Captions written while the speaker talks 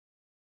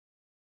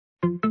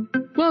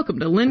Welcome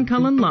to Lynn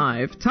Cullen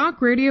Live, talk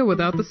radio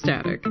without the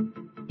static.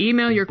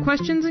 Email your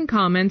questions and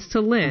comments to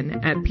Lynn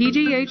at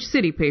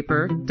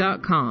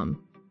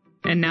pghcitypaper.com.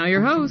 And now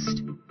your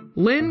host,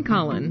 Lynn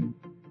Cullen.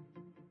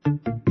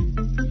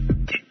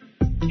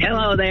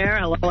 Hello there.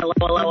 Hello.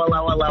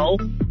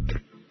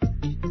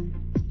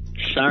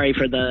 Sorry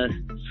for the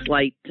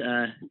slight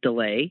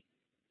delay.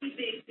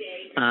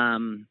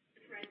 Sorry.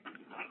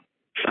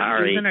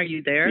 Susan, are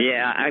you there?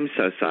 Yeah, I'm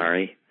so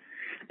sorry.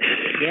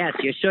 Yes,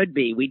 you should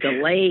be. We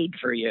delayed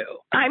for you.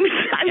 I was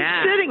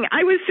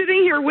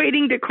sitting here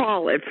waiting to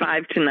call at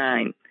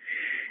 8:55,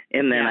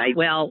 and then I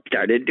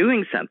started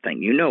doing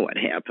something. You know what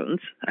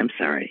happens. I'm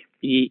sorry.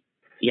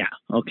 Yeah.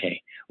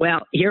 Okay.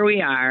 Well, here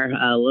we are,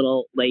 a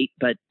little late,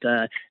 but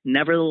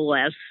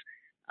nevertheless,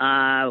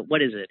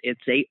 what is it?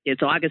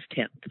 It's August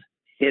 10th.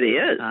 It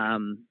is.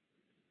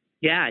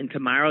 Yeah, and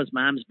tomorrow's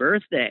Mom's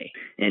birthday.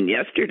 And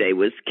yesterday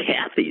was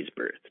Kathy's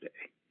birthday.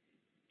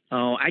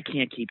 Oh, I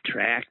can't keep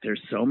track.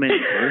 There's so many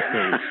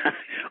birthdays.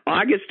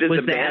 August is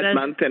a bad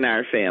month in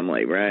our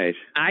family, right?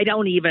 I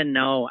don't even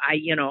know.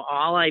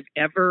 All I've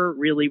ever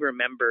really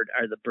remembered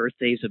are the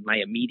birthdays of my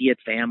immediate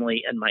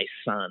family and my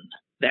son.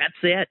 That's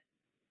it.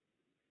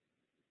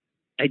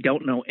 I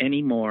don't know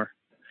anymore.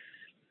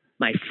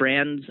 My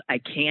friends, I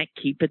can't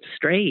keep it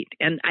straight.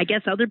 And I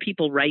guess other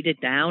people write it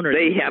down, or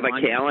they have a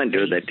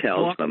calendar that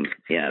tells them.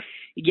 Yes.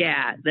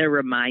 Yeah, they're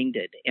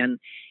reminded. And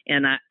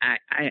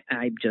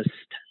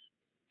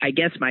I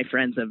guess my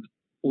friends have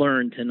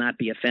learned to not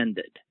be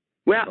offended.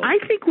 Well, I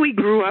think we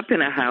grew up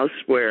in a house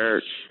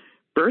where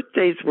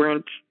birthdays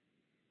weren't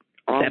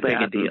all that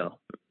big a deal.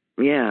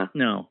 Yeah.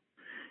 No.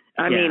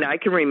 I mean, I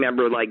can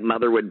remember, like,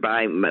 Mother would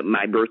buy,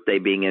 my birthday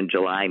being in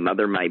July,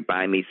 Mother might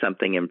buy me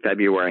something in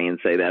February and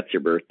say, that's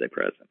your birthday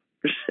present.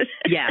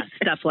 Yeah,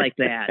 stuff like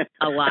that.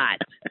 A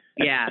lot.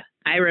 Yeah,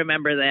 I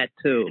remember that,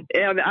 too.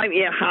 And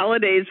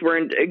holidays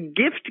weren't,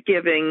 gift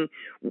giving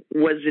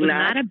was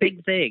not a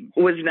big thing.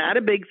 Was not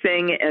a big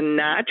thing and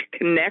not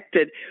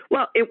connected.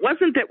 Well, it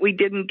wasn't that we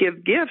didn't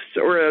give gifts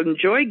or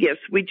enjoy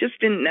gifts. We just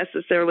didn't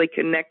necessarily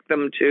connect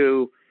them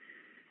to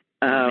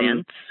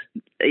events.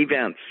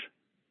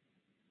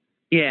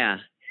 Yeah.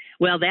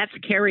 Well, that's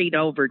carried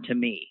over to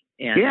me.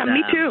 And, yeah,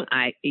 me too.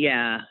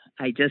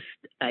 I'm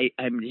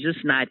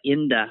just not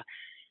into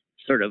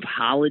sort of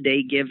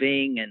holiday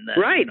giving and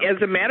right.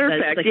 As a matter of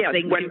fact, yes,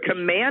 when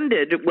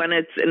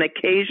it's an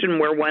occasion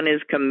where one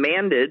is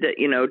commanded,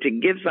 to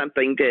give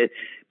something to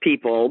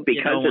people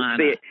because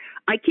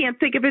I can't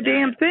think of a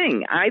damn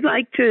thing. I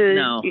like to,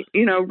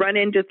 run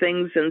into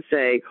things and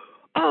say,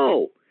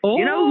 you know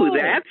who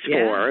that's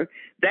for?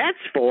 That's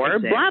for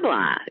blah,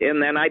 blah.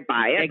 And then I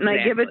buy it and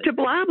I give it to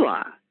blah,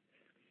 blah.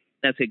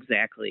 That's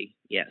exactly,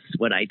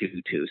 what I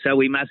do, too. So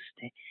we must,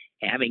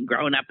 having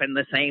grown up in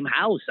the same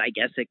house, I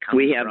guess it comes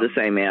We have the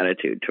same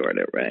attitude toward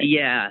it, right?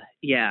 Yeah.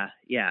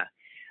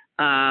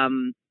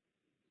 And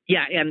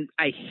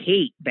I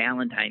hate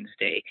Valentine's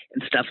Day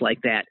and stuff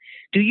like that.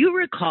 Do you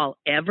recall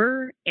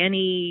ever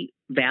any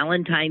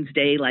Valentine's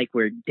Day, like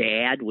where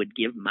Dad would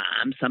give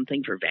Mom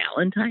something for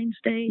Valentine's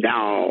Day?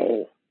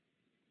 No.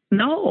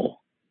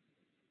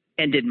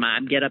 And did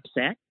Mom get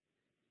upset?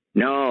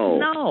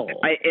 No.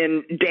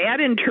 And Dad,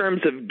 in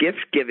terms of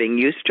gift giving,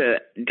 used to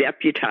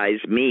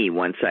deputize me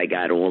once I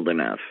got old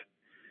enough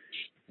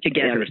to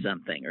get her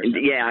something.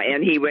 Yeah,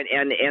 and he went,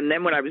 and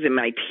then when I was in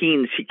my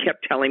teens, he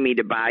kept telling me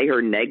to buy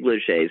her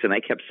negligees, and I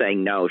kept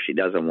saying no, she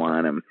doesn't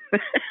want them.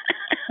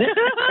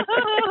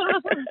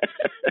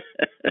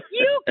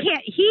 You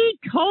can't. He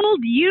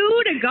told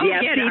you to go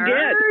get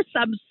her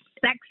some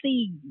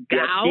sexy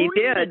gown.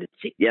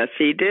 Yes,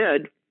 he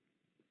did.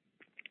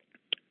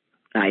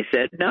 I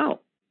said no.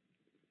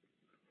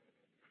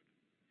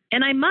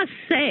 And I must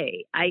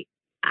say,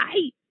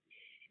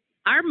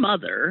 our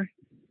mother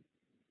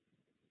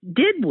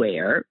did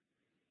wear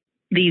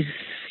these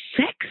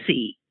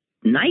sexy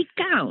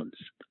nightgowns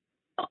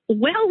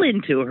well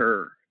into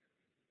her.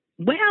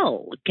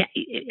 Well,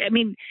 I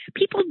mean,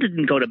 people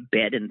didn't go to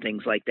bed and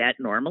things like that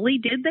normally,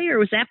 did they? Or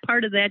was that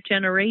part of that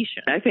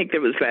generation? I think it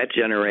was that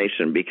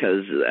generation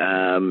because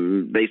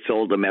they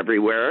sold them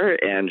everywhere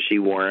and she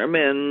wore them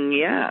and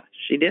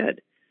she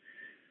did.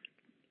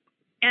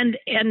 And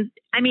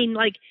I mean,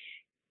 like,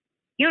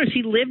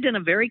 she lived in a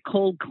very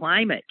cold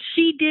climate.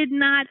 She did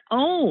not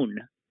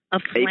own a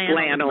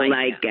flannel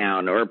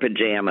nightgown or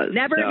pajamas.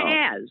 Never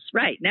has.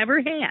 Right.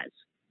 Never has.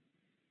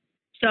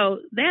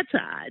 So that's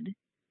odd.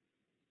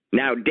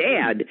 Now,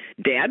 Dad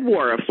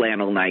wore a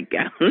flannel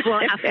nightgown.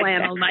 Well, a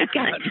flannel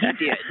nightgown. He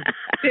did.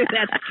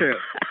 That's true.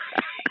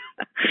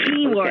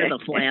 He wore the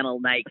flannel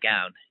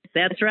nightgown.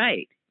 That's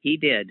right. He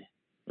did.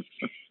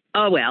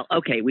 Oh, well,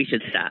 okay, we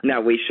should stop.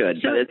 No, we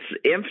should, but it's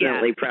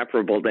infinitely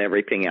preferable to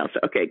everything else.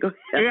 Okay, go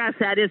ahead. Yes,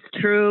 that is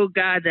true.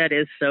 God, that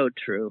is so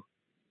true.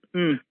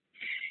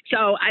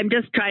 So I'm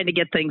just trying to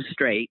get things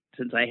straight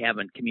since I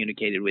haven't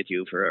communicated with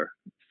you for a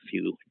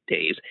few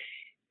days.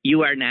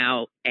 You are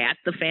now at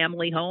the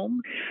family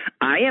home?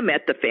 I am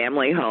at the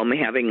family home,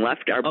 having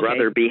left our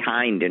brother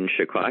behind in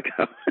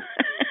Chicago.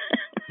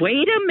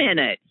 Wait a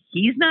minute.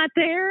 He's not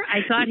there?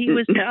 I thought he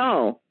was...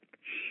 No.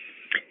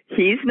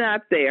 He's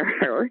not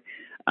there.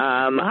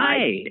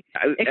 Why?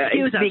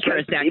 Excuse us for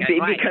a second.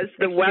 Because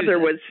the weather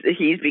was.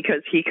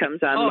 Because he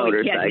comes on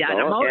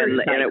motorcycle,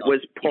 and it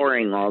was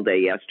pouring all day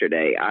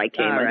yesterday. I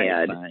came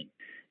ahead,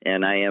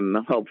 and I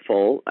am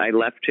hopeful. I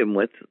left him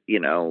with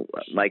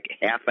like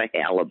half a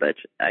halibut.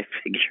 I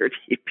figured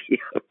he'd be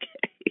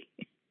okay.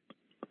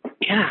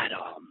 God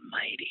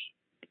Almighty,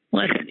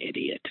 what an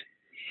idiot!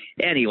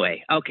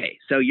 Anyway, okay,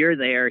 so you're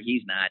there.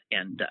 He's not,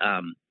 and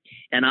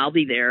I'll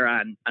be there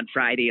on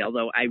Friday.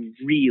 Although I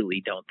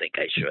really don't think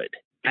I should.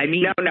 I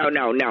mean,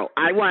 no.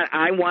 I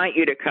want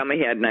you to come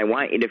ahead, and I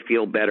want you to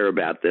feel better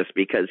about this,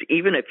 because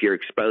even if you're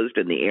exposed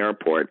in the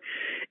airport,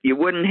 you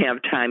wouldn't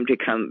have time to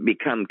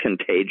become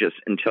contagious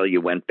until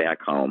you went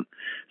back home.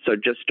 So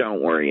just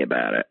don't worry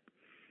about it.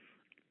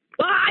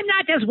 Well, I'm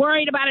not just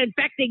worried about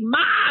infecting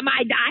Mom.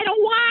 I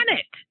don't want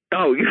it.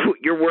 Oh,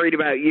 you're worried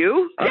about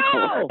you?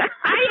 No,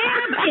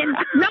 I am.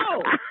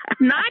 No,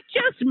 not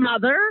just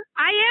Mother.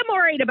 I am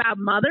worried about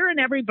Mother and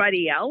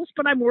everybody else,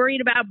 but I'm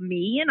worried about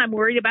me, and I'm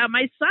worried about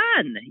my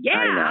son.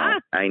 Yeah.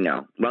 I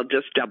know. Well,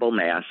 just double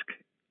mask.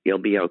 You'll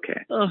be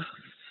okay. Ugh.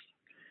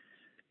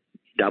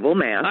 Double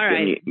mask, all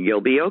right. And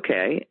you'll be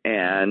okay.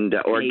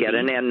 Or get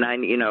an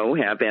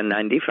N9, have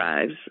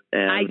N95s.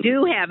 And I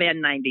do have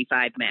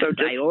N95 masks.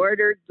 So I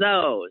ordered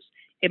those.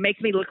 It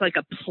makes me look like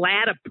a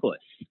platypus.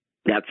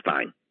 That's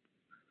fine.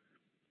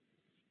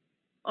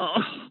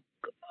 Oh,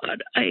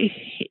 God.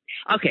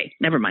 Okay,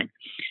 never mind.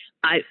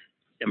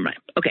 Never mind.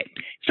 Okay,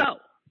 so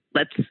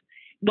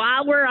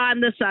while we're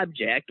on the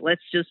subject,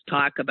 let's just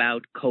talk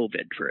about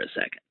COVID for a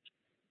second,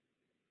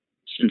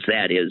 since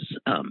that is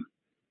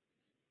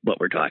what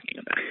we're talking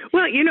about.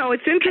 Well,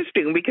 it's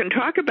interesting. We can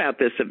talk about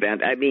this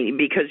event. I mean,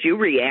 because you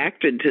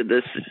reacted to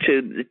this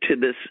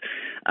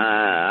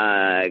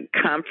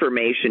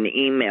confirmation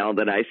email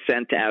that I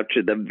sent out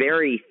to the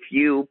very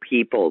few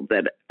people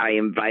that I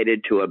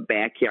invited to a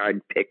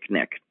backyard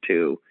picnic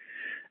to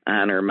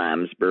honor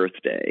Mom's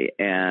birthday,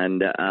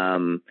 and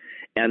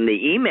the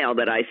email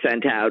that I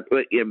sent out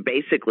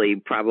basically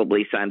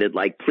probably sounded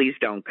like, please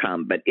don't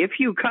come. But if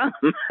you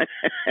come.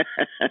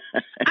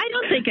 I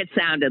don't think it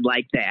sounded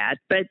like that,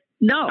 but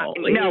no.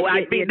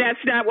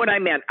 That's not what I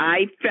meant.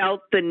 I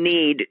felt the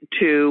need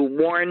to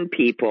warn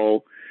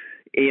people,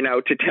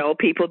 to tell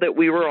people that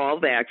we were all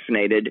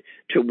vaccinated,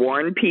 to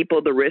warn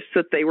people the risks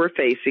that they were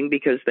facing,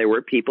 because there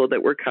were people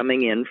that were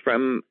coming in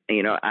from,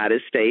 out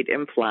of state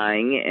and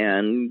flying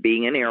and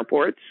being in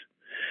airports.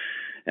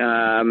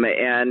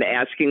 And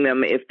asking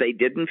them if they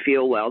didn't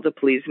feel well to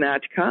please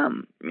not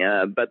come.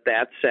 But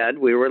that said,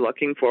 we were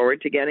looking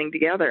forward to getting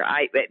together.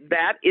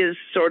 That is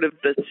sort of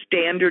the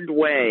standard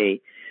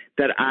way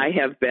that I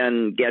have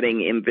been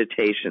getting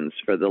invitations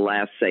for the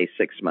last, say,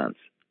 6 months.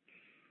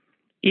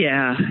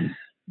 Yeah.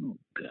 Oh,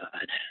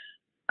 God.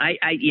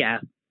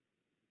 Yeah.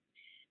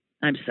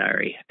 I'm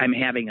sorry. I'm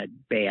having a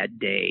bad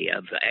day.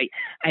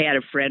 I had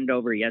a friend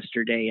over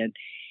yesterday, and,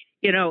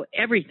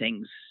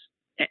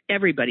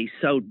 everybody's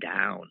so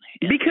down.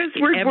 Because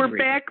we're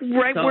back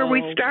right where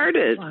we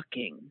started.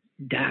 Fucking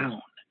down.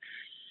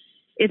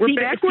 We're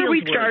back where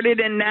we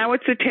started, and now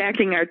it's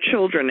attacking our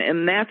children,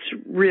 and that's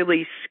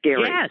really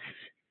scary. Yes.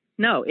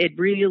 No, it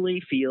really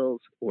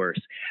feels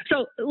worse.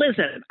 So,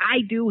 listen,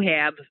 I do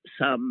have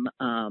some,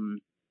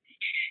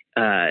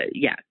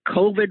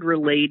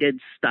 COVID-related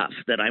stuff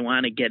that I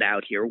want to get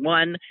out here.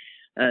 One,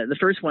 the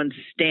first one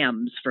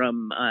stems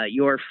from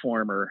your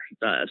former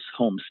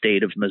home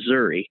state of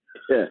Missouri.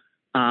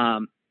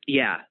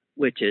 Yeah.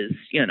 Which is,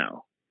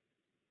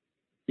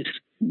 it's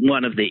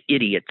one of the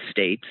idiot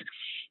states.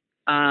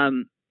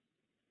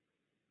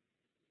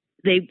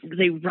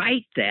 They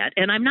write that,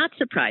 and I'm not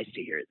surprised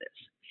to hear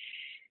this,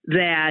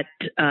 that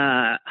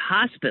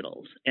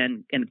hospitals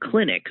and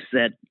clinics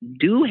that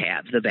do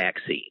have the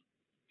vaccine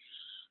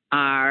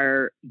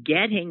are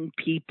getting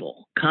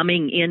people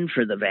coming in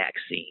for the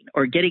vaccine,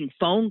 or getting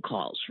phone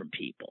calls from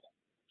people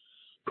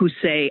who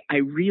say, I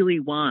really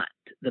want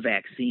the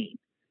vaccine,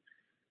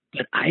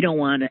 but I don't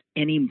want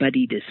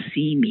anybody to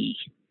see me.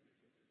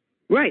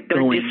 Right.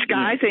 They're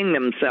disguising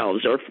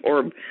themselves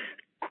or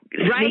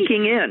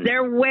sneaking in.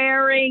 They're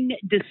wearing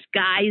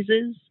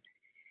disguises.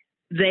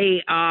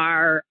 They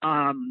are,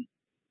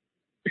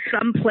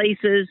 some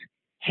places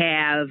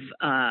have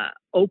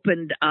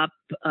opened up,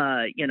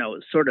 they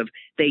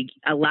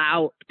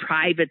allow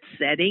private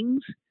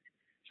settings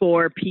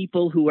for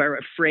people who are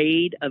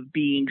afraid of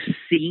being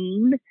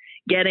seen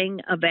getting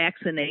a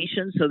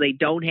vaccination, so they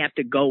don't have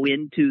to go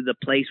into the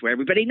place where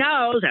everybody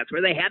knows that's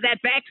where they have that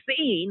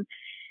vaccine.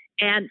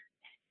 And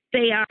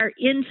they are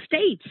in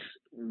states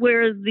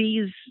where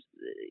these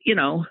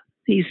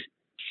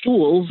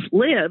fools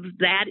live.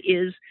 That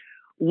is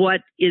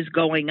what is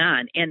going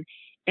on. And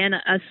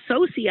a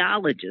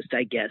sociologist,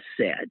 I guess,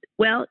 said,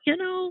 well,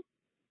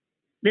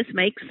 this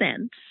makes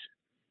sense,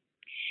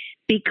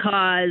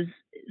 because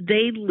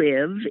they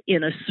live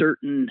in a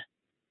certain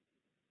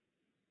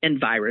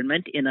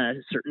environment, in a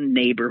certain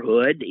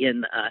neighborhood,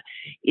 in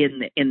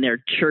their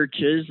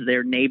churches,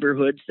 their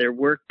neighborhoods, their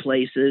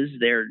workplaces,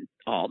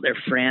 all their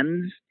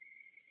friends.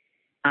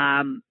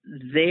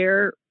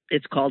 Their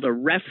it's called a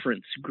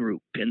reference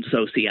group in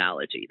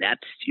sociology.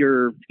 That's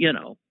your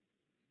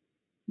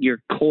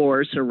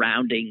core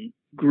surrounding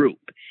group.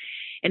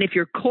 And if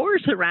your core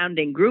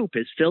surrounding group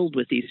is filled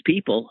with these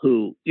people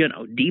who,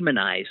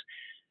 demonize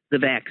the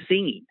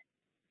vaccine,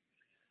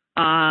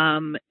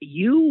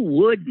 you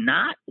would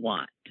not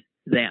want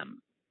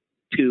them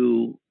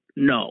to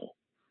know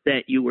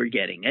that you were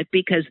getting it,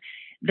 because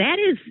that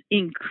is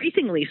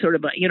increasingly sort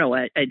of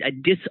a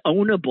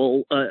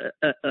disownable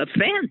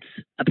offense,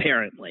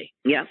 apparently.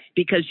 Yeah.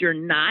 Because you're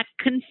not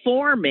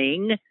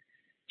conforming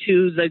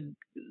to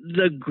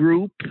the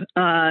group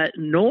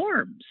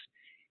norms.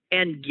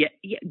 And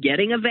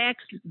getting a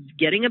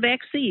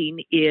vaccine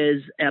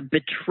is a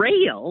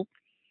betrayal,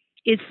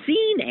 is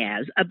seen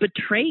as a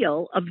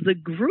betrayal of the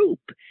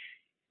group.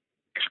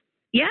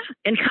 Yeah,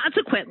 and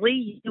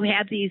consequently, you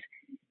have these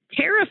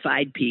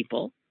terrified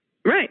people.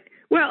 Right.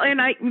 Well,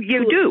 and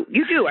you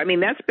do. I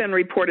mean, that's been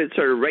reported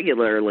sort of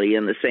regularly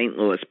in the St.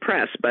 Louis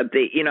press. But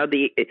the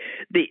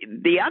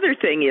other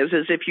thing is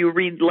if you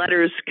read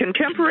letters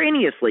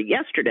contemporaneously,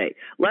 yesterday,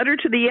 letter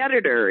to the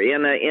editor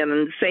in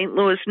a St.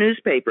 Louis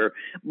newspaper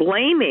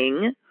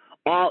blaming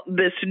all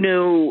these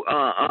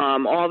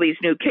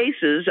new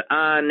cases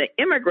on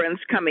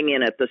immigrants coming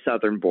in at the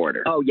southern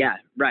border. Oh yeah,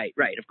 right,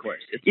 of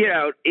course.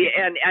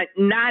 And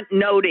not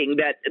noting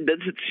that the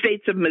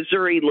states of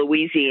Missouri,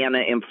 Louisiana,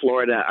 and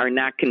Florida are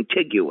not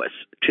contiguous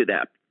to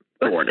that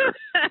border.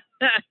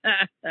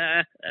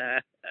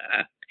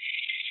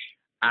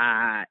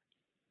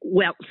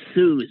 Well,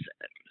 Susan,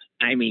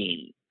 I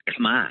mean,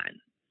 come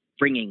on.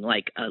 Bringing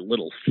like a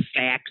little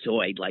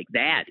factoid like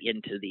that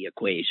into the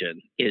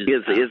equation is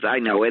I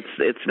know it's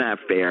not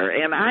fair,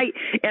 and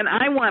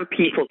I want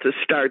people to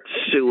start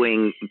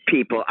suing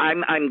people.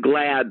 I'm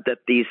glad that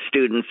these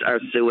students are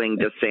suing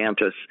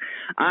DeSantis.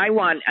 I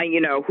want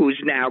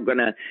who's now going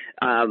to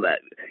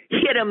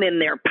hit them in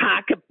their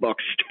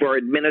pocketbooks for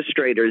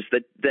administrators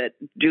that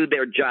do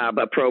their job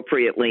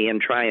appropriately and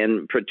try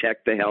and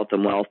protect the health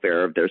and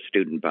welfare of their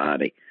student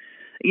body.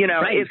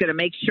 Right, he's going to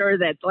make sure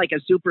that, like a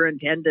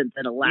superintendent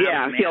that allows.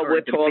 Yeah, he'll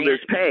withhold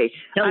his pay.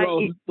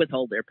 He'll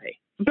withhold their pay.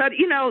 But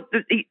he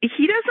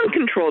doesn't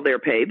control their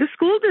pay. The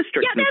school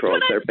district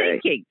controls their pay.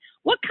 Thinking.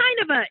 What kind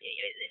of a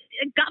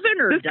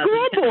governor? The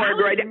school board,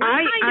 right?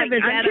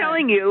 I'm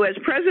telling you, as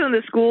president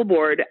of the school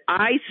board,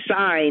 I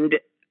signed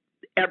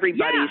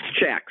everybody's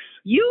checks.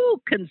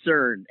 You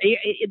concerned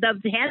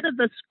the head of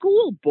the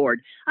school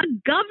board, a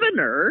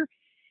governor.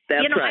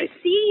 That's right.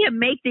 I see him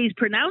make these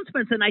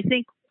pronouncements, and I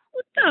think,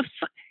 what the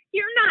fuck?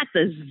 You're not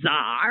the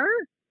czar.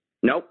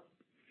 Nope.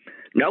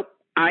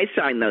 I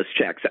signed those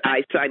checks.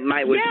 I signed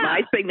my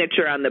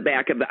signature on the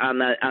back of on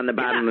the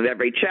bottom of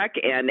every check.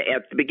 And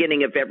at the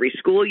beginning of every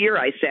school year,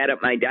 I sat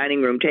at my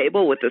dining room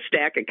table with a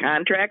stack of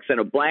contracts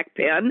and a black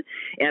pen,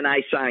 and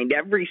I signed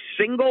every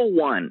single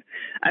one.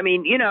 I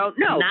mean, not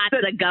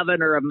the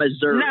governor of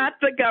Missouri. Not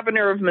the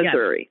governor of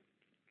Missouri.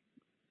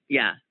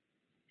 Yeah.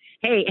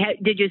 Hey,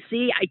 did you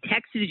see? I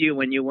texted you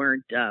when you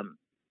weren't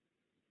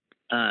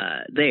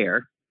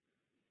there.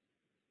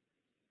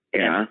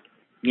 Yeah.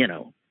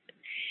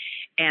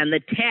 And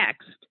the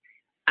text,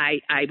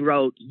 I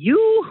wrote,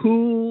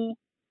 "You-hoo,"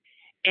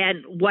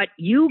 and what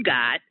you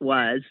got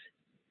was,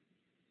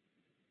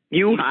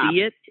 you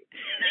see it?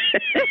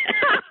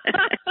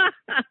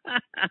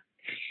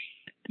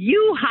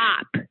 You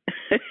hop.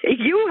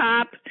 You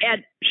hop.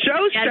 And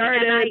show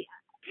started.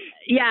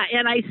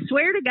 And I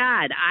swear to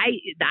God,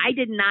 I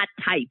did not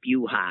type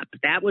you hop.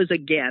 That was,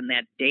 again,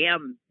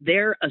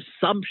 their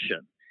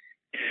assumption,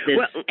 this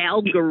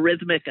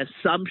algorithmic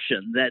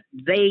assumption that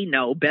they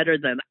know better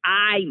than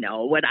I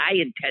know what I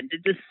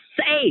intended to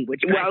say.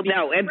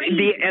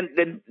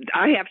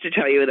 I have to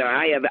tell you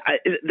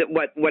that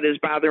what is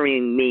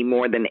bothering me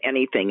more than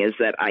anything is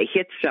that I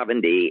hit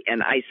 70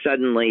 and I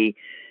suddenly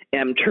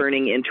am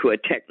turning into a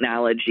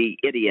technology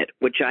idiot,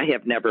 which I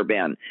have never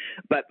been.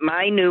 But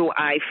my new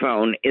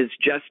iPhone is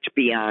just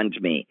beyond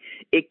me.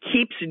 It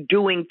keeps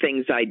doing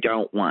things I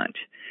don't want.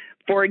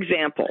 For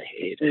example,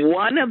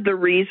 one of the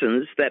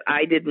reasons that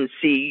I didn't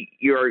see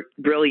your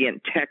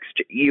brilliant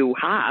text, you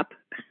hop,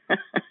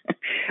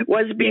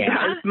 was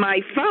because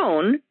my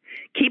phone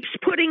keeps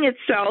putting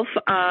itself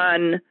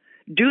on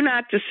do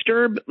not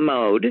disturb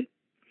mode,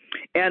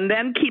 and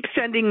then keep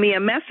sending me a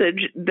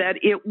message that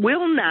it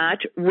will not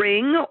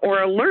ring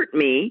or alert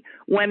me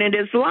when it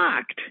is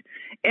locked.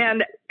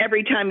 And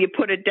every time you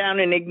put it down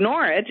and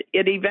ignore it,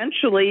 it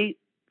eventually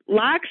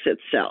locks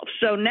itself.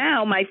 So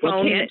now my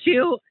phone... Well, can't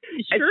you?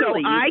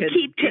 Surely so I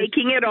keep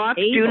taking it off,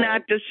 do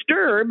not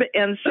disturb,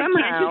 and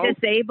somehow... Can't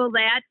you disable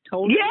that?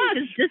 Totally.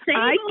 Yes,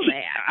 that.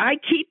 I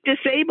keep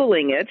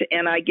disabling it,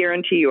 and I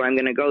guarantee you I'm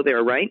going to go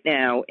there right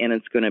now, and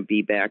it's going to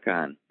be back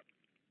on.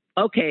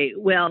 Okay,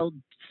 well,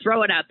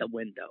 throw it out the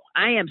window.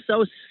 I am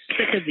so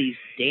sick of these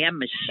damn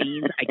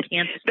machines. I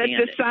can't stand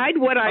that decide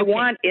what I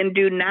want and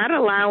do not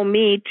allow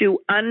me to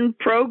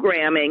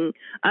unprogram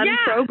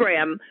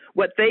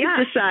what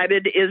they've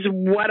decided is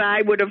what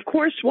I would, of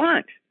course,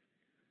 want.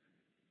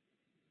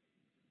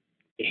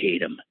 I hate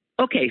them.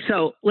 Okay,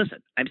 so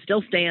listen, I'm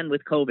still staying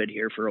with COVID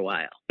here for a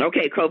while.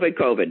 Okay,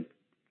 COVID.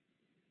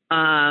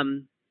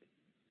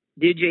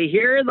 Did you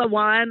hear the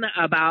one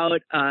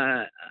about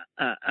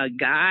a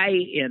guy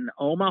in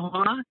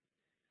Omaha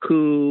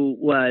who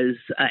was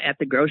at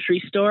the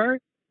grocery store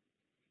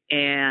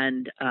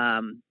and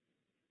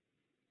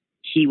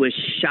he was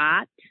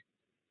shot?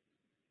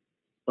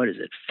 What is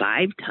it?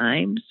 5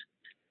 times?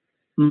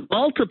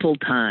 Multiple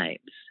times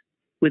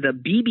with a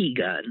BB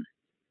gun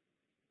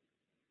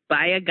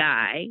by a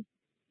guy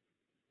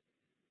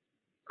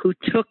who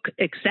took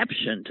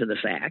exception to the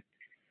fact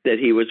that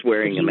he was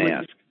wearing a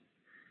mask.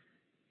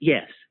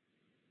 Yes.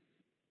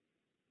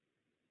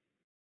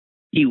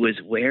 He was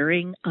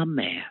wearing a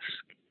mask.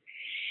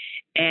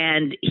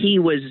 And he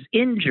was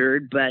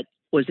injured, but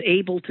was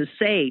able to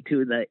say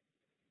to the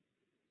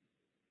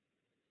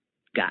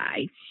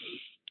guy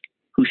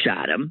who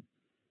shot him,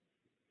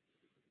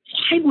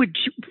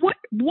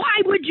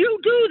 why would you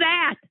do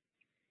that?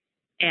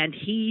 And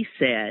he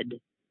said,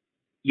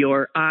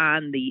 you're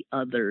on the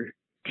other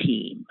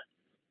team.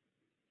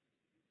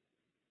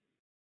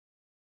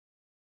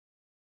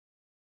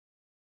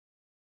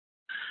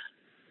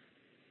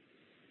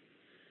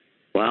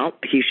 Well,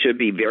 he should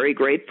be very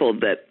grateful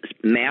that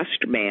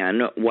Masked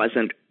Man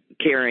wasn't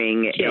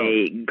carrying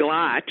a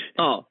Glott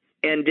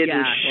and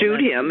didn't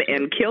shoot him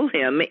and kill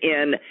him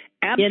in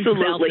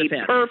absolutely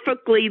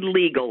perfectly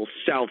legal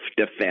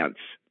self-defense.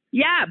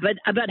 Yeah, but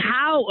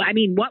how? I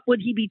mean, what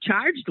would he be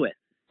charged with?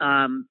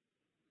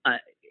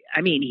 I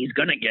mean, he's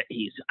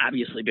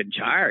obviously been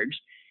charged.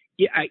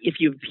 If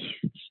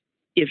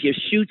you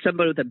shoot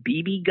somebody with a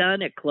BB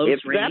gun at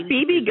close range. If that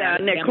BB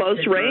gun at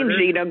close range,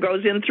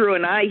 goes in through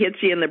an eye, hits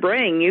you in the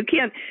brain, you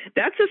can't.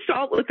 That's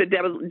assault with a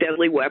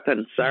deadly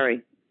weapon.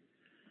 Sorry.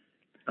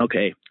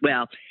 Okay.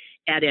 Well,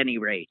 at any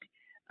rate,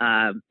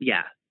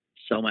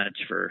 so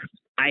much for.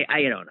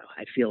 I don't know.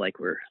 I feel like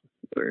we're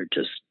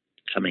just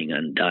coming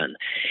undone.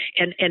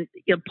 And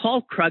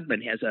Paul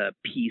Krugman has a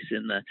piece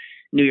in the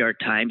New York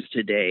Times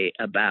today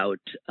about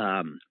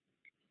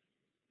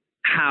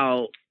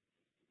how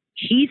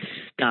he's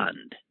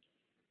stunned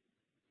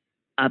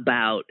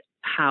about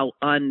how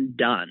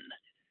undone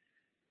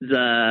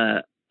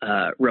the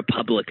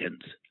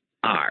Republicans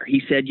are.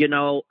 He said, you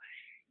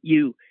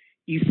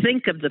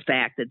think of the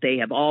fact that they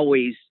have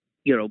always,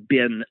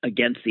 been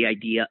against the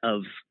idea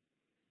of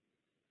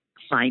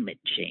climate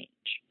change,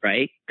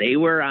 right? They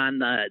were on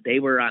the,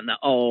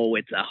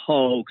 it's a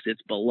hoax,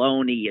 it's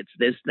baloney, it's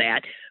this,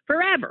 that,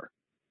 forever,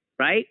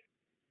 right?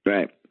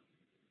 Right.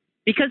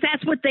 Because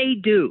that's what they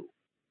do.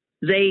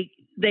 They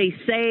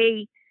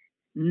say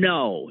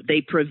no.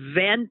 They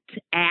prevent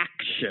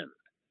action.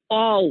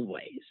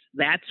 Always.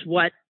 That's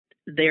what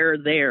they're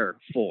there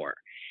for.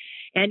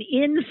 And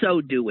in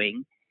so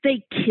doing,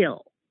 they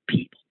kill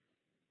people.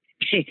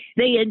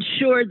 They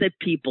ensure that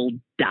people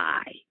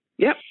die.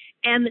 Yep.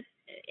 And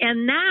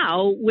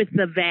now with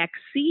the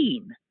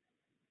vaccine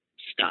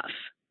stuff,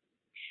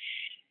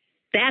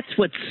 that's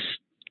what's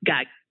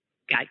got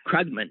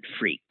Krugman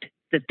freaked,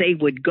 that they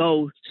would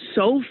go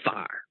so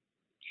far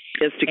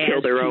as to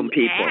kill their own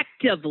people.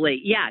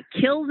 Actively,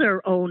 kill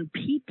their own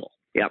people.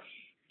 Yep.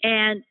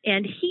 And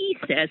he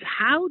says,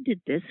 how did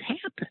this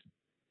happen?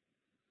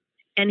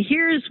 And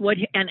here's what,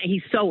 and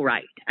he's so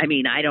right. I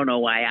mean, I don't know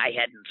why I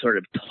hadn't sort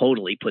of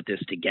totally put this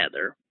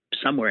together.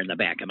 Somewhere in the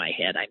back of my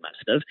head, I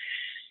must have.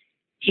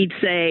 He'd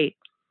say,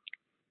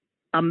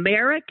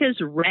 America's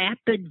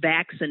rapid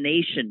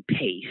vaccination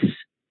pace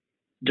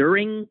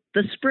during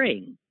the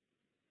spring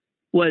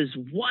was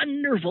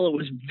wonderful. It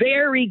was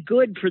very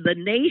good for the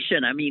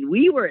nation. I mean,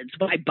 it's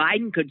why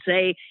Biden could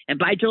say, and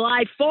by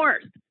July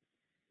 4th,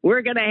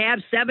 we're going to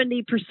have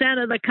 70%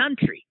 of the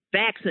country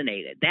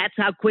vaccinated. That's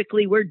how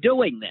quickly we're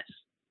doing this.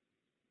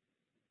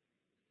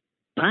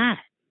 But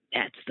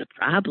that's the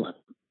problem.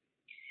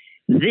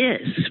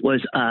 This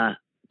was a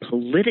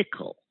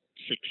political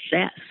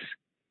success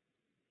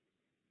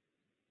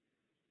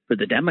for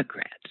the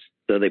Democrats.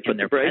 So they put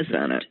their brakes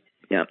on it.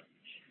 Yeah.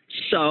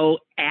 So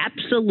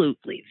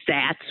absolutely,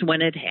 that's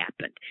when it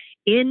happened.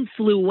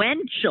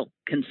 Influential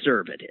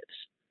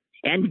conservatives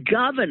and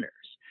governors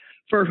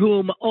for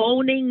whom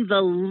owning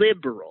the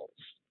liberals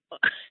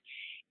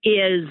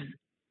is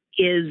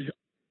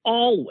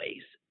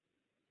always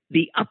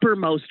the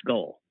uppermost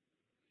goal.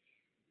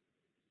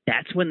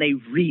 That's when they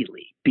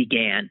really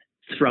began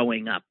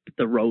throwing up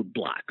the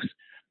roadblocks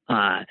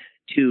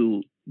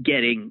to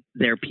getting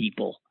their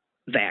people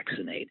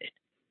vaccinated.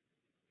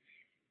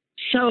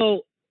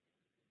 So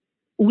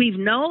we've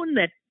known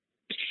that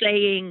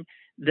saying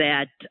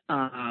that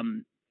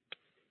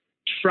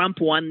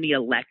Trump won the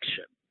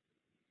election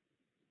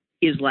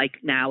is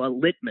like now a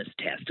litmus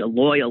test, a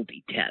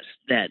loyalty test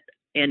that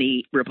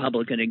any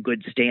Republican in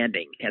good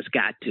standing has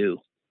got to,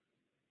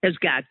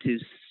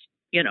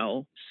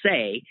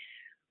 say,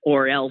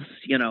 or else,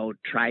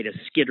 try to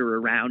skitter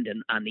around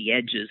on the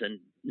edges and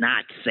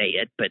not say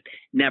it, but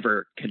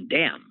never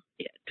condemn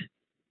it.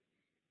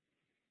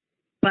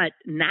 But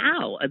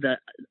now the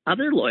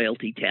other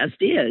loyalty test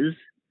is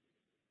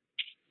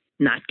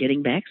not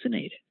getting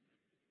vaccinated.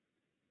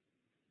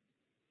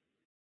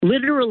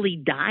 literally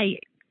dying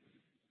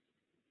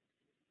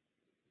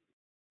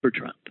for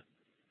Trump.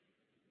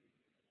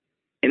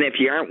 And if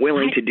you aren't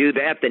willing to do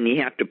that, then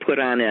you have to put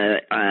on a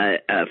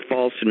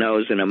false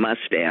nose and a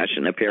mustache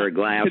and a pair of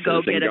glasses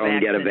and go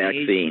and get a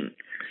vaccine,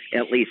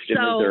 at least in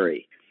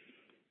Missouri.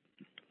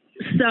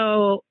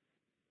 So,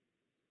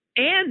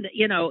 and,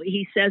 you know,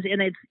 he says,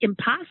 and it's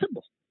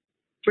impossible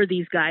for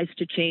these guys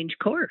to change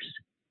course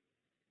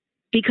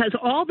because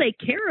all they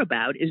care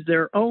about is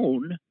their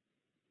own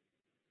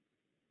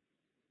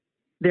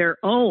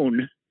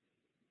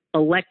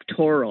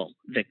electoral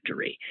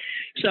victory.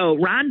 So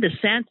Ron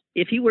DeSantis,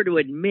 if he were to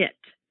admit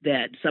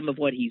that some of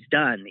what he's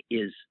done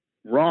is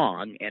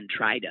wrong and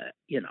try to,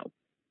 you know,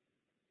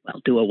 well,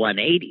 do a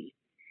 180,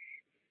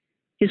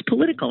 his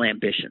political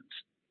ambitions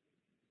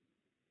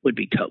would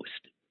be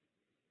toast.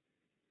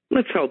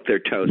 Let's hope they're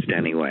toast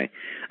anyway.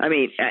 I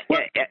mean, it's a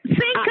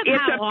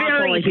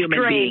very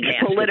strange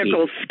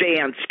political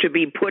stance to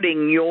be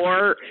putting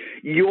your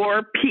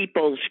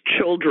people's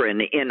children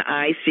in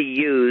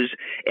ICUs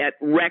at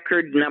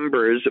record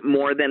numbers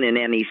more than in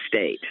any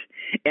state,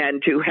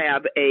 and to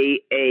have a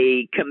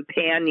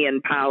companion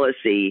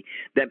policy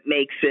that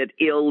makes it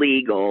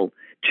illegal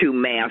to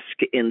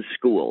mask in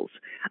schools.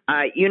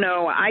 You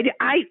know,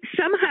 I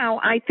somehow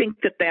think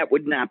that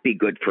would not be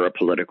good for a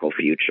political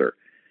future.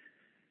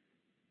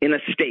 In a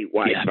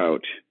statewide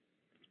vote.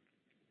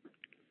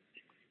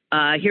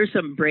 Here's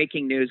some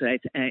breaking news. I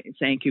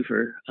thank you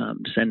for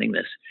sending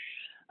this.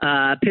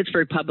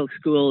 Pittsburgh Public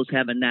Schools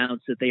have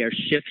announced that they are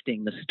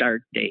shifting the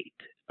start date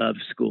of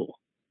school.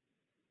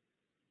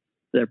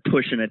 They're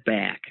pushing it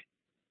back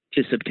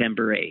to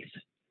September 8th.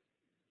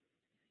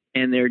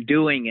 And they're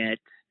doing it,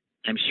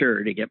 I'm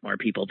sure, to get more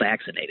people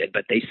vaccinated,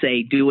 but they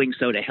say doing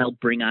so to help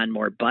bring on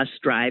more bus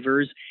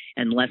drivers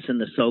and lessen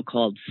the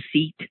so-called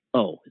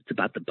it's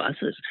about the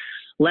buses.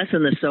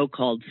 Lessen the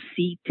so-called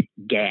seat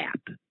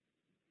gap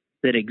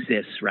that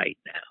exists right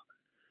now.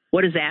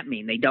 What does that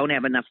mean? They don't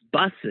have enough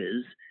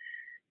buses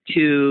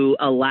to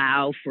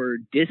allow for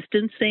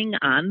distancing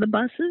on the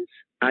buses?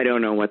 I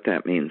don't know what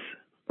that means,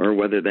 or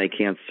whether they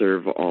can't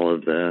serve all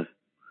of the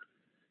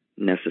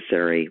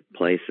necessary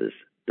places,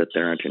 that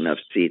there aren't enough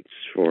seats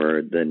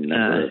for the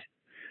number.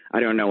 I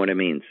don't know what it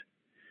means.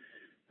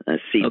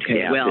 Seat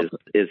gap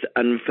is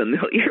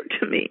unfamiliar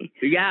to me.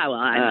 Yeah, well,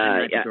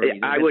 I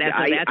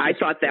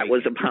thought that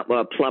was a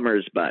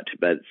plumber's butt,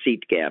 but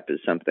seat gap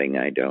is something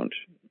I don't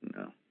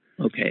know.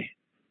 Okay.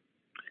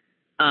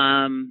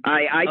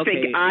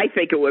 I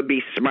think it would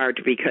be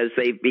smart because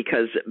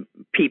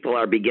people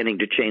are beginning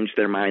to change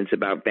their minds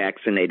about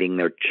vaccinating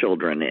their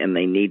children, and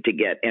they need to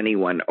get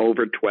anyone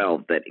over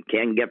 12 that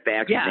can get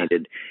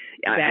vaccinated.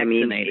 Yeah. I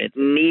mean, it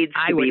needs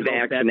to be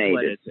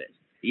vaccinated.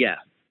 Yeah.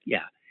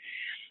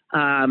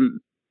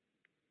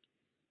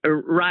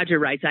 Roger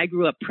writes, I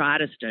grew up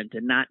Protestant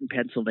and not in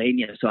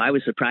Pennsylvania, so I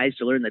was surprised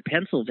to learn that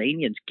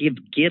Pennsylvanians give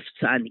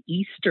gifts on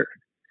Easter,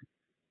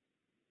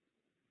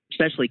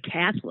 especially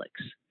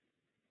Catholics.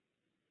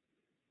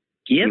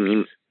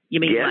 Gifts? You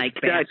mean like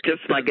baskets?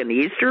 Just like an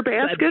Easter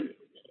basket?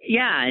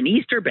 Yeah, an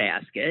Easter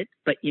basket,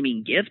 but you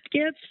mean gifts?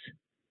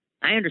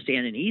 I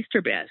understand an Easter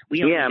basket. In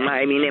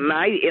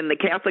the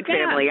Catholic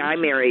family I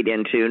married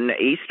into,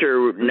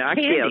 Easter not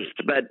gifts,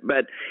 but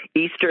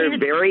Easter candy.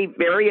 Very,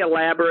 very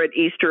elaborate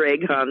Easter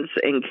egg hunts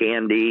and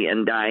candy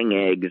and dyeing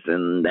eggs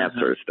and that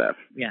sort of stuff.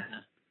 Yeah.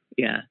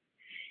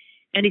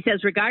 And he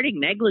says, regarding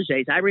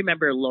negligees, I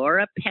remember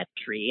Laura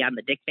Petrie on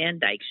the Dick Van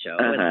Dyke Show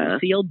and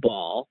Lucille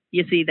Ball.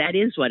 You see, that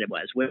is what it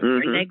was.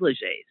 We're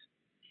negligees.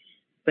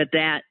 But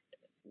that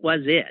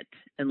was it,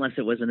 unless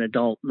it was an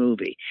adult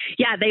movie.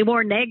 Yeah, they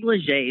wore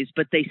negligees,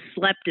 but they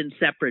slept in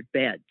separate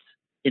beds,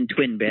 in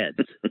twin beds.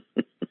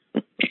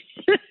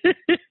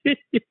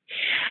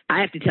 I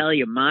have to tell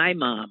you, my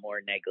mom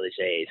wore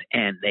negligees,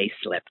 and they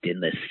slept in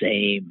the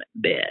same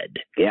bed.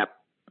 Yep.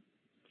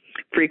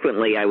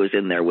 Frequently, I was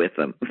in there with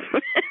them.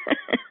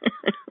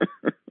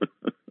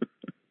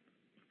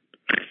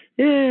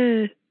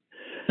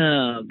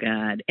 Oh,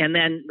 God. And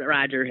then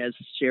Roger has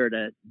shared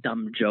a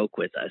dumb joke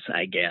with us,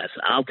 I guess.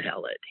 I'll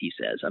tell it. He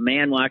says, a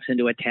man walks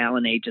into a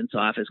talent agent's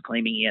office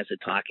claiming he has a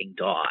talking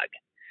dog.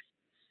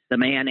 The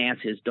man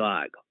asks his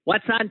dog,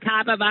 what's on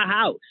top of a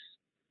house?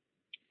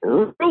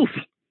 Roof,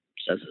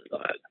 says the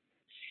dog.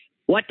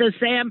 What does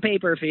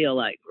sandpaper feel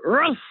like?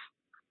 Roof.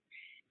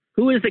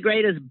 Who is the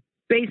greatest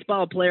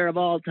baseball player of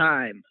all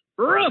time?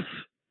 Roof.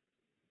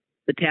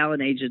 The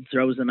talent agent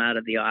throws him out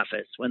of the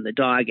office. When the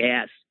dog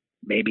asks,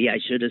 maybe I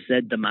should have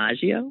said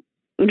DiMaggio?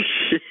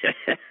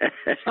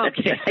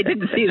 Okay, I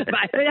didn't see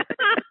that.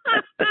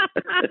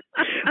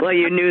 Well,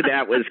 you knew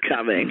that was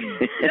coming.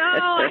 No,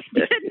 I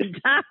didn't.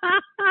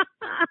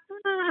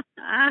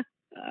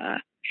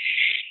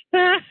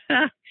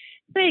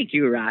 Thank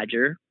you,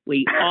 Roger.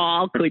 We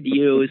all could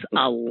use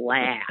a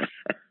laugh.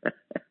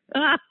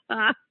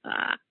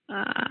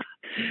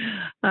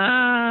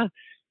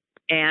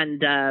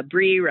 And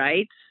Bree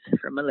writes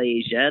from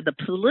Malaysia, the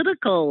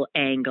political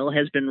angle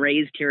has been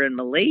raised here in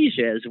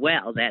Malaysia as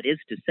well. That is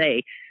to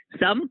say,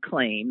 Some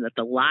claim that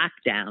the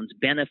lockdowns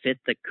benefit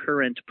the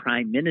current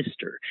prime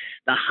minister.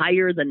 The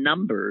higher the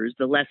numbers,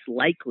 the less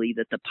likely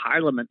that the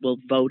parliament will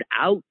vote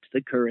out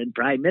the current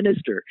prime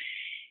minister.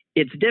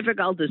 It's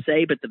difficult to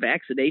say, but the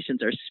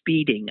vaccinations are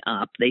speeding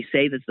up. They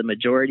say that the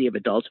majority of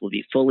adults will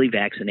be fully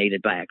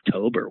vaccinated by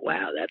October.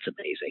 Wow, that's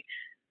amazing.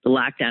 The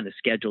lockdown is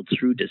scheduled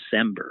through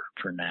December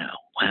for now.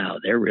 Wow,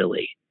 they're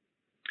really,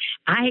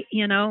 I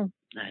don't know.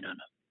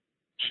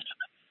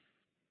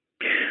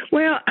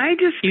 Well,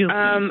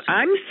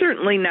 I'm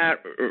certainly not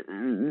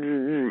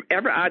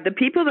ever. The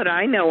people that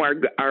I know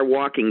are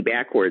walking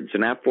backwards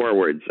and not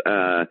forwards.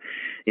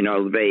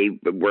 They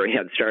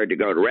had started to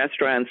go to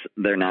restaurants.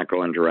 They're not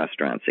going to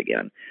restaurants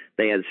again.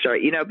 They had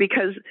started,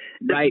 because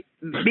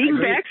being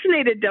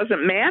vaccinated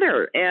doesn't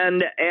matter.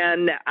 And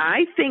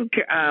I think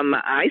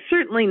I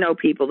certainly know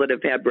people that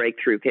have had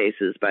breakthrough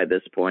cases by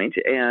this point,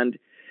 and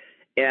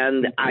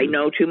I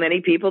know too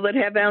many people that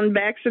have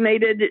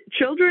unvaccinated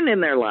children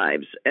in their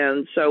lives.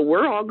 And so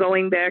we're all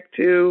going back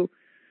to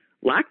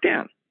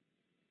lockdown.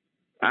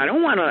 I'm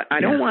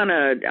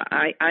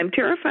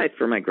terrified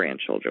for my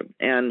grandchildren.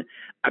 And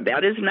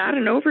that is not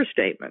an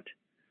overstatement.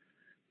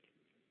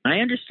 I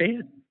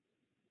understand.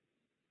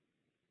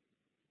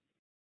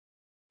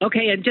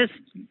 Okay. And just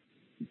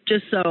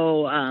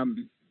so,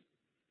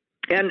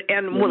 And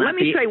let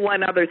me say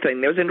one other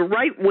thing. There's a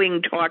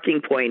right-wing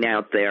talking point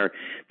out there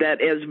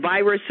that as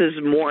viruses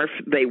morph,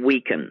 they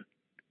weaken.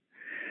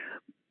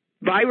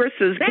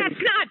 Viruses. That's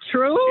not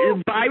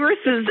true.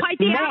 Viruses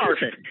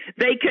morph.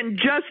 They can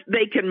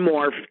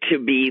morph to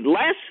be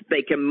less.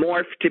 They can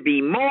morph to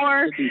be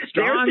more. To be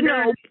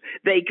stronger.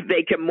 They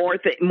can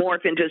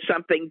morph into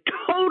something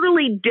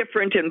totally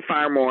different and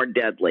far more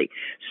deadly.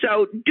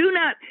 So do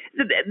not.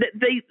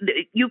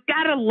 You've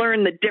got to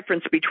learn the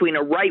difference between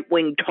a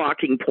right-wing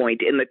talking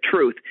point and the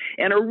truth.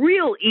 And a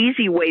real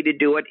easy way to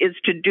do it is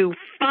to do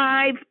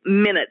 5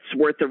 minutes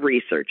worth of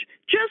research.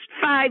 Just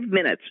 5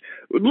 minutes.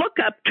 Look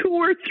up 2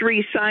 or 3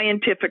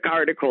 scientific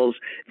articles.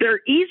 They're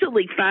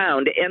easily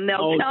found, and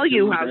they'll tell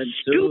you how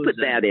stupid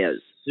that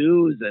is.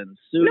 Susan.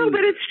 No,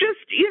 but it's just,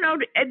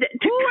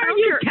 who are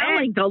you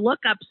telling to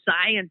look up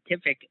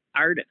scientific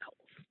articles?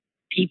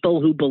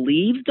 People who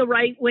believe the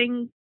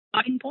right-wing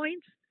talking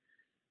points?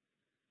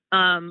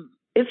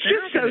 It's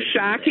just so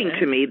shocking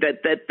to me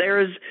that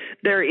there is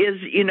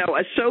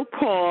a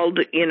so-called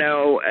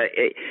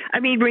I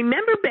mean,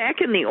 remember back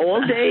in the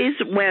old days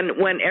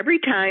when every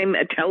time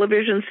a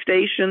television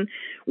station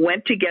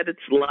went to get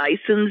its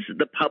license,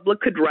 the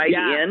public could write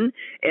in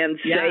and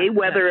say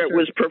whether it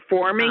was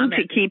performing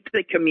to keep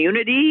the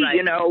community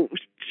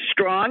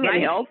strong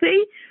and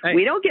healthy.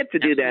 We don't get to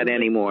do that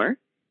anymore.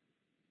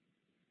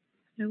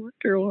 I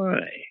wonder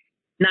why.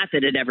 Not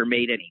that it ever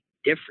made any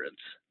difference.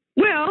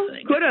 Well,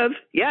 could have.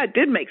 Yeah, it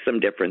did make some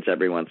difference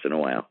every once in a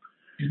while.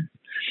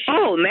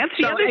 Oh, and that's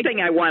the other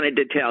thing I wanted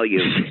to tell you.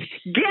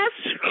 Guess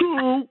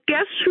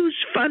who's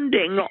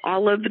funding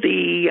all of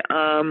the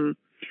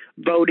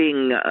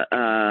voting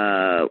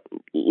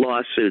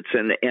lawsuits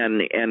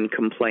and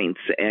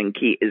complaints and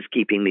is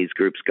keeping these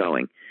groups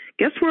going?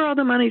 Guess where all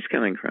the money's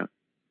coming from?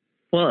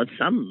 Well, it's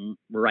some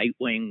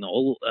right-wing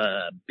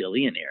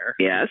billionaire.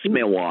 Yes,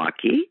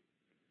 Milwaukee.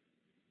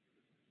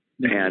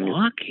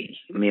 Milwaukee,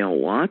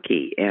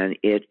 and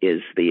it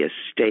is the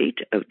estate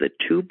of the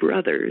 2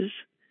 brothers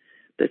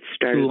that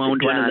started one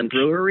of the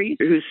breweries,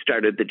 who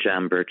started the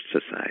John Birch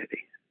Society.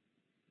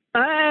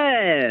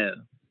 Oh,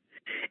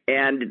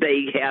 and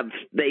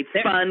they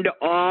fund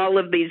all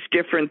of these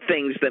different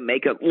things that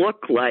make it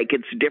look like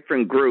it's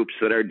different groups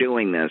that are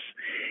doing this,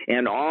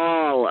 and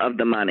all of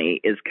the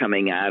money is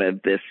coming out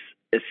of this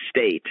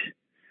estate.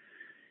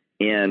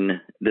 In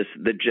this,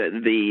 the dregs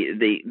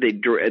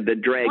of the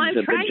John.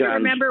 I'm trying to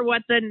remember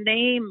what the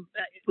name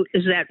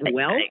is. That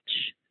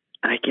Welch?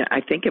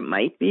 I think it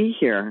might be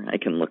here. I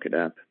can look it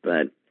up.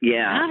 But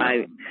yeah,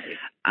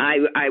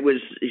 I was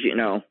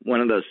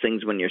one of those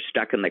things when you're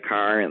stuck in the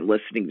car and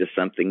listening to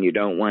something you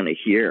don't want to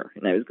hear,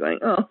 and I was going,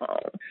 oh.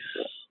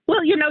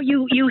 Well,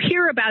 you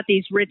hear about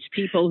these rich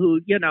people who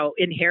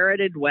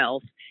inherited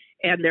wealth.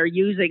 And they're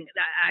using,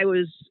 I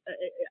was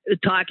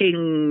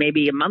talking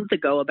maybe a month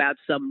ago about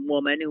some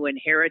woman who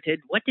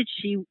inherited, what did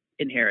she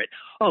inherit?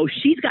 Oh,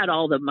 she's got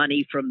all the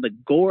money from the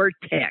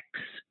Gore-Tex,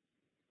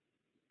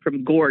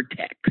 the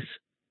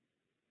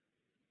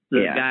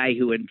guy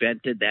who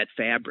invented that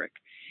fabric.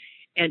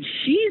 And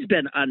she's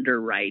been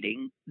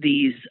underwriting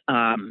these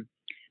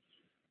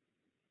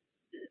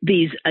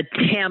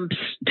attempts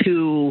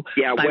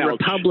by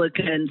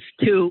Republicans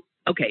to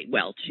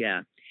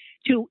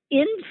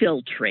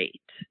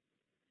infiltrate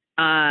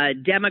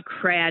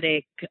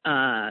Democratic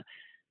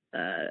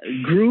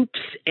groups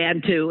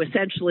and to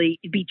essentially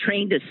be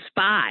trained as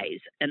spies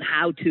and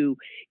how to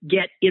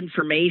get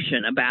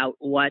information about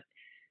what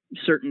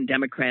certain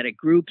Democratic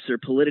groups or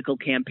political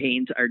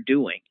campaigns are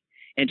doing.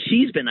 And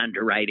she's been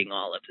underwriting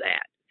all of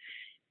that.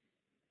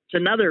 It's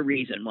another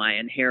reason why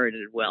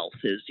inherited wealth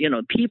is,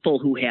 people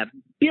who have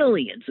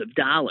billions of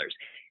dollars,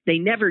 they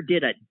never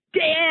did a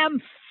damn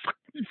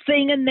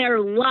thing in their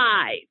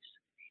lives.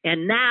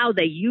 And now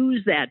they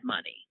use that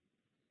money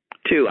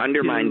to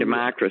undermine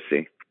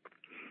democracy.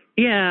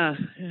 Yeah.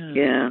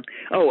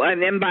 Oh,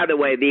 and then, by the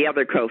way, the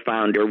other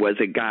co-founder was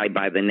a guy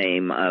by the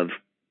name of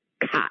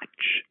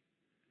Koch,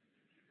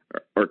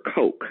 or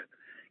Koch,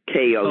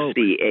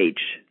 Koch.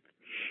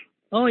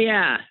 Oh,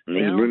 yeah.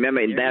 Well,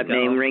 remember that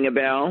name ring a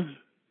bell?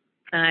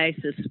 I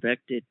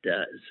suspect it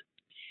does.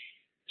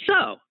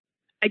 So,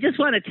 I just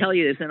want to tell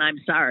you this, and I'm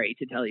sorry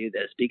to tell you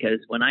this, because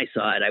when I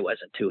saw it, I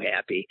wasn't too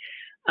happy.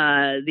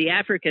 The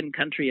African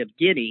country of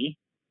Guinea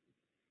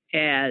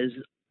has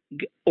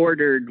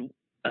ordered,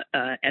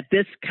 at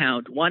this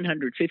count,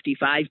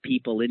 155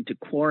 people into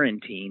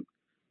quarantine.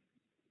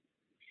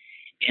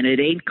 And it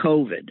ain't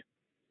COVID.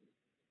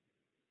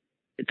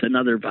 It's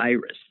another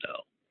virus,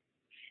 though.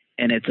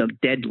 And it's a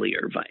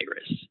deadlier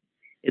virus.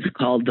 It's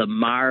called the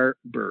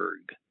Marburg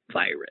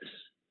virus.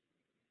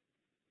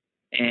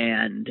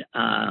 And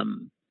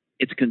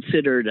it's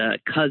considered a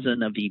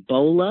cousin of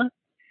Ebola,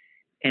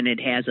 and it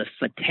has a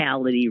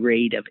fatality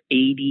rate of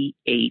 88%.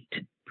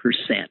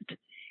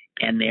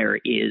 And there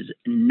is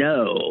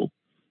no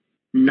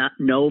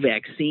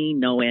vaccine,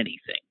 no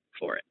anything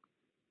for it.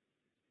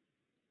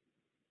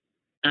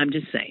 I'm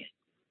just saying.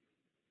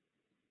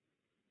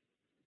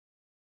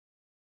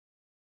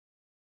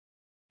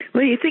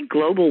 Well, you think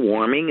global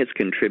warming is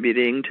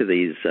contributing to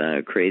these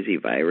crazy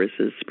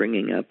viruses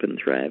springing up and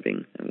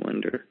thriving? I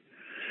wonder.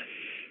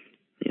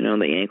 You know,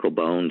 the ankle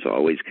bone's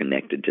always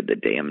connected to the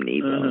damn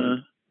knee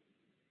bone.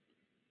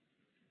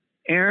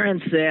 Aaron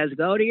says,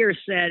 go to your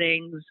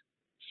settings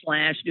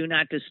 / do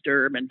not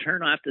disturb and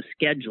turn off the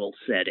schedule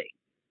setting.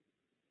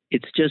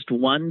 It's just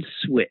one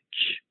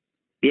switch.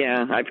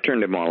 Yeah, I've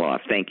turned them all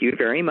off. Thank you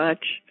very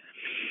much.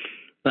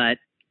 But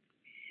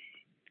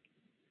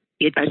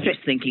it's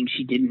just thinking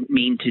she didn't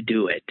mean to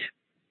do it.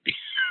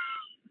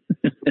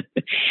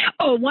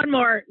 Oh, one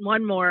more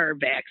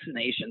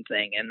vaccination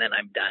thing, and then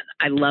I'm done.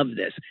 I love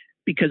this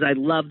because I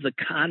love the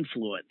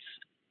confluence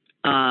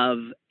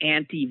of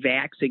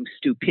anti-vaxxing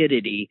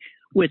stupidity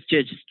with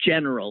just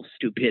general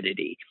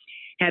stupidity.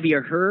 Have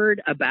you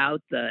heard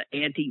about the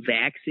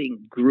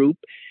anti-vaxxing group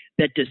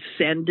that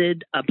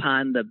descended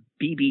upon the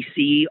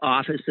BBC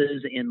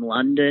offices in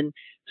London,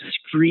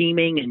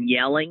 screaming and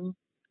yelling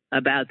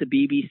about the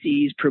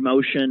BBC's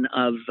promotion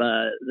of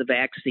the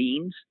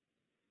vaccines?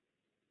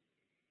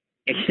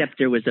 Except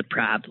there was a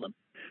problem.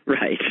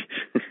 Right.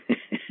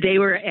 They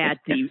were at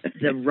the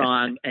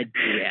wrong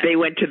address. They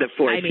went to the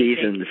Four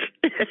Seasons.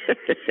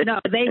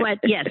 They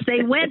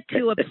went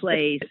to a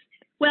place.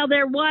 Well,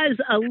 there was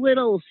a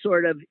little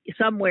sort of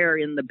somewhere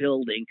in the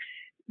building.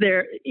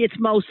 It's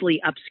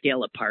mostly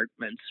upscale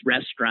apartments,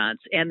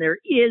 restaurants, and there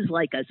is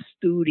like a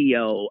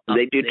studio.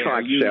 They do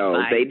talk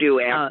shows. They do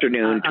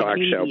afternoon talk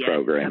show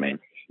programming.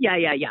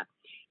 Yeah.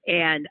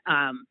 And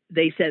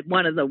they said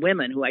one of the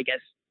women who I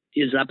guess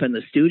is up in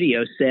the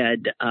studio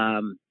said,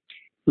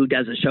 who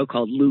does a show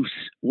called Loose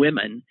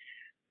Women,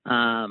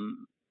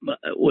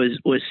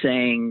 was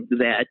saying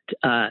that,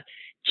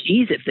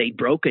 geez, if they'd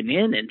broken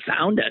in and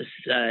found us,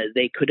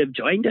 they could have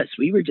joined us.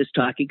 We were just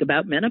talking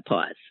about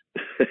menopause.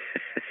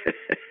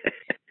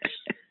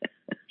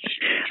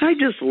 I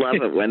just love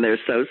it when they're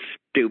so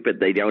stupid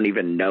they don't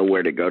even know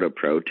where to go to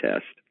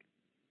protest.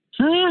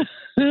 I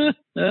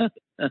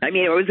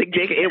mean, it was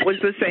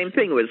the same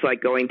thing. It was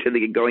like going to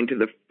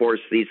the Four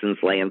Seasons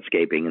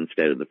landscaping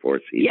instead of the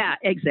Four Seasons. Yeah,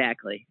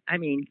 exactly. I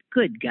mean,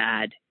 good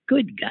God.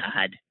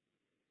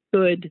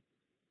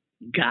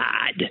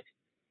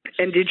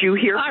 And did you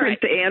hear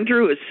Prince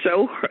Andrew is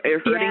so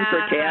hurting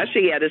for cash?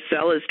 He had to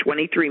sell his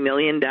 $23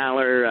 million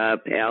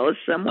palace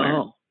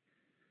somewhere.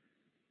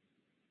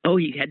 Oh,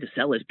 he had to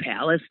sell his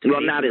palace?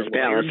 Not his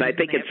palace. I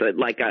think it's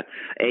like a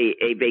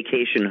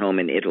vacation home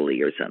in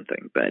Italy or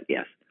something, but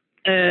yes.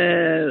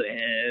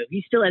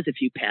 He still has a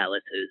few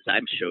palaces,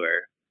 I'm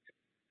sure.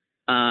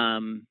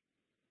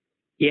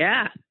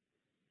 Yeah.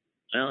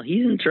 Well,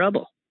 he's in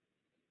trouble.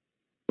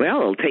 Well,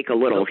 it'll take a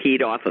little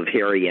heat off of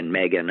Harry and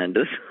Meghan and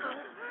just...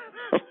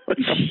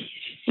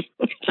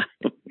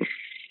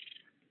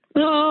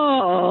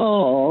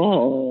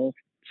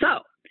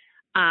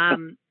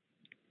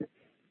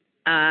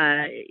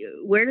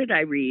 where did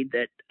I read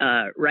that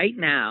right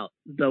now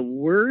the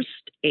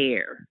worst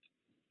air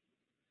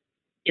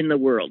in the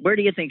world? Where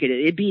do you think it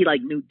is? It'd be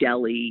like New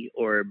Delhi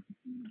or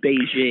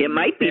Beijing. It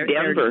might be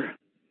Denver.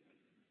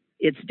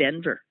 It's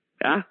Denver.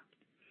 Yeah.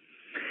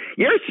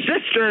 Your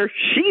sister,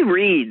 she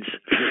reads.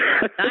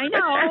 I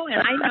know.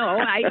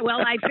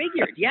 I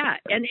figured, yeah.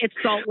 And it's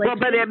Salt Lake. Well,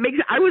 but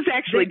I was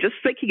actually just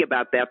thinking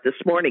about that this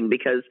morning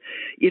because,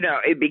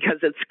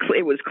 because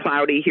it was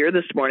cloudy here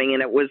this morning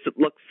and it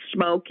looked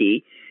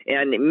smoky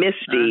and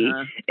misty.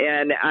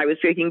 And I was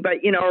thinking,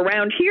 but,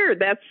 around here,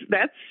 that's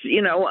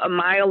a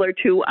mile or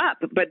two up.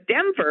 But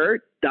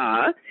Denver,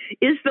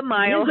 is the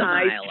mile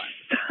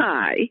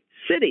high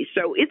city.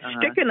 So it's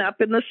sticking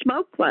up in the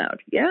smoke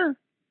cloud. Yeah.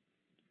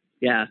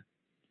 Yeah.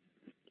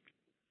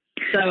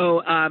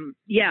 So,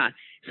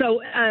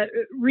 So,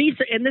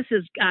 recent, and this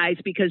is, guys,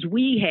 because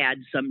we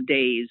had some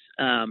days,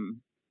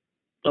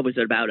 what was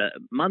it, about a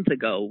month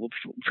ago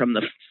from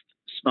the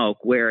smoke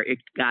where it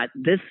got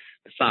this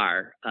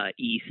far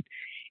east.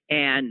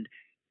 And,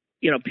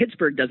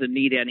 Pittsburgh doesn't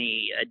need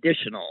any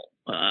additional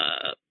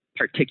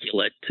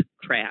particulate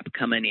crap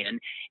coming in.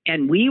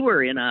 And we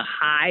were in a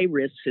high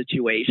risk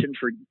situation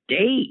for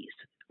days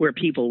where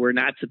people were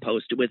not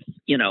supposed to, with,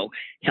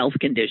 health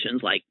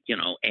conditions like,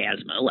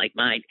 asthma, like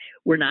mine,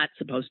 were not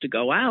supposed to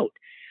go out.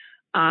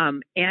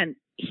 And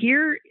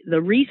here,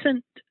 the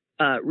recent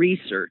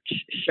research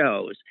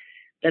shows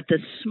that the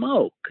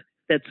smoke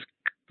that's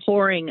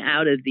pouring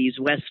out of these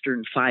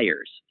Western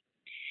fires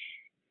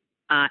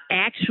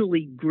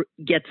actually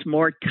gets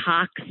more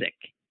toxic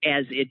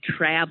as it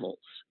travels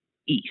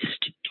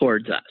east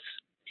towards us.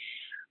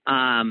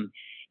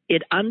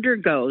 It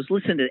undergoes,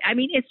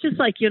 it's just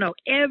like,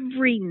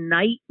 every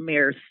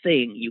nightmare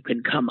thing you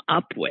can come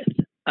up with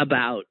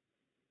about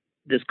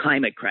this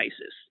climate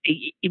crisis.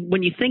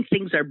 When you think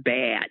things are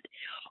bad,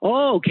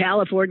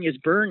 California's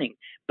burning,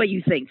 but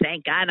you think,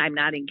 thank God I'm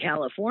not in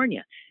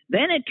California.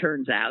 Then it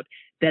turns out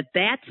that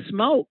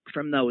smoke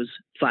from those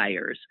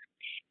fires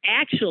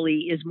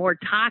actually is more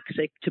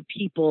toxic to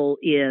people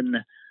in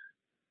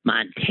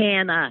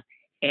Montana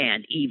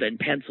and even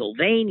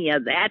Pennsylvania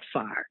that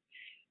far,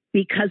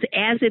 because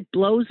as it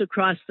blows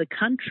across the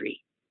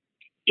country,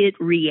 it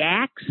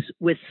reacts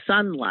with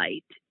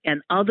sunlight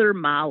and other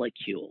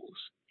molecules,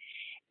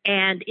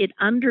 and it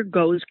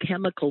undergoes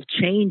chemical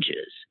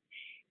changes,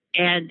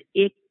 and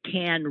it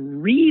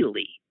can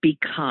really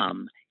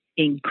become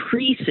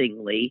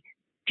increasingly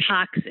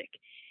toxic.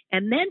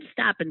 And then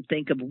stop and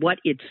think of what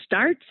it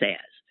starts as.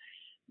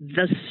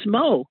 The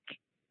smoke,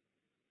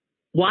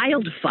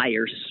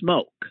 wildfire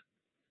smoke,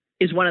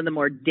 is one of the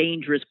more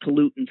dangerous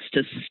pollutants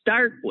to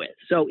start with.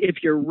 So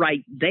if you're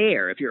right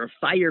there, if you're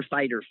a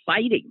firefighter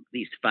fighting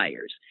these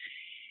fires,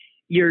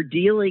 you're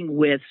dealing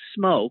with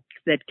smoke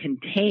that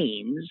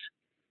contains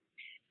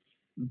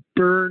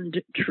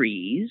burned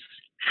trees,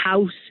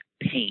 house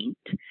paint,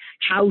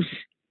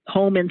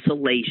 home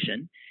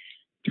insulation,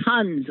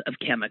 tons of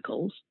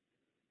chemicals,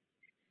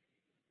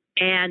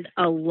 and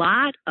a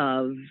lot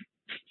of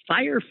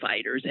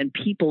firefighters and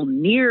people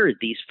near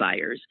these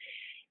fires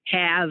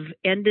have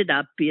ended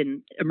up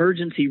in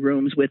emergency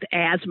rooms with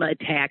asthma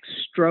attacks,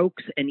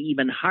 strokes, and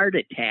even heart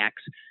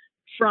attacks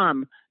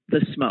from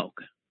the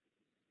smoke.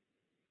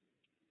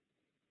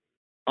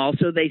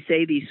 Also, they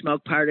say these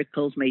smoke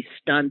particles may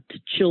stunt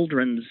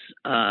children's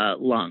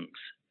lungs,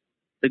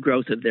 the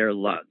growth of their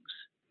lungs.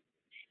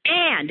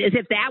 And as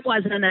if that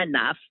wasn't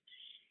enough,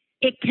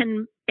 it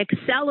can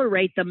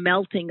accelerate the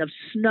melting of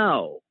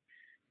snow.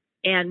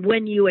 And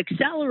when you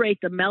accelerate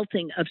the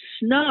melting of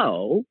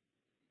snow,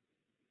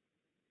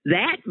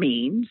 that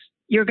means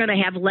you're going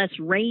to have less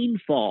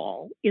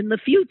rainfall in the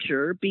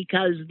future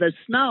because the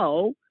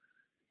snow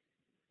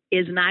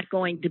is not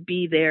going to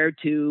be there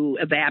to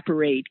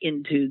evaporate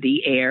into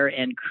the air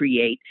and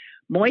create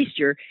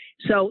moisture.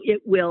 So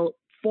it will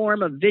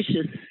form a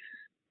vicious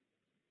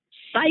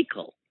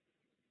cycle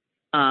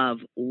of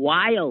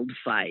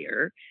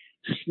wildfire,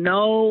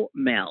 snow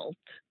melt,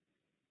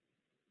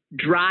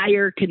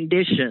 drier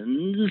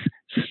conditions,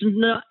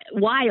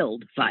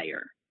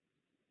 wildfire.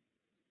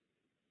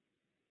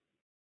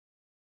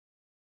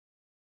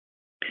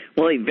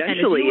 Well,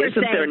 eventually,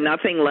 isn't there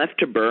nothing left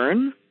to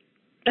burn?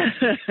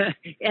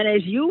 And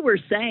as you were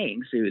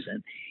saying,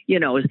 Susan,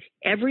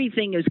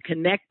 everything is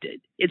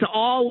connected. It's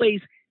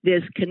always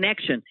this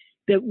connection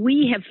that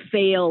we have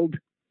failed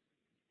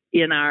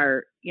in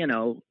our,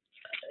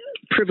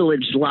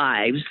 privileged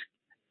lives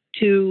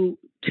to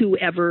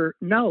ever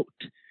note.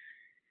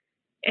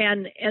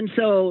 And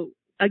so,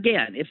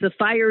 again, if the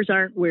fires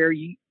aren't where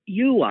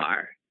you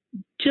are,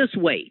 just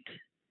wait.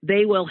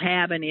 They will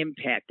have an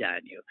impact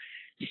on you.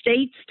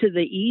 States to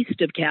the east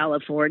of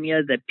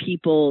California that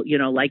people,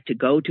 like to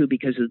go to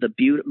because of the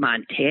beauty,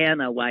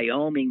 Montana,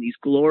 Wyoming, these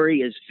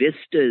glorious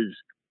vistas,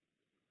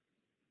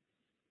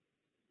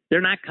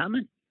 they're not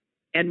coming.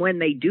 And when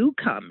they do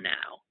come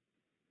now,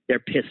 they're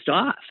pissed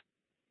off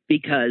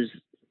because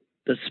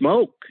the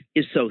smoke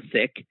is so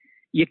thick,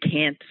 you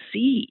can't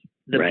see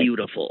the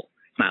beautiful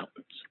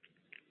mountains.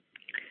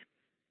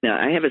 Now,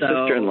 I have a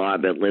sister-in-law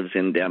that lives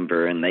in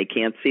Denver, and they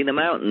can't see the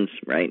mountains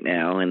right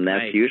now, and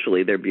that's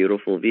usually their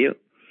beautiful view.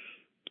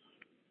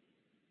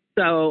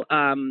 So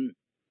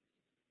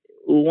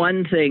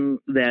one thing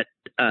that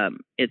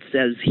it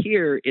says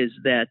here is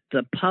that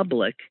the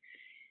public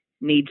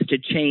needs to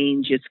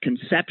change its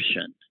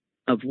conception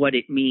of what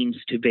it means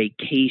to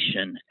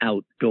vacation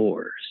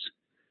outdoors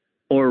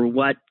or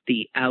what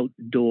the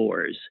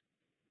outdoors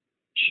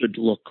should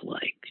look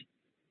like.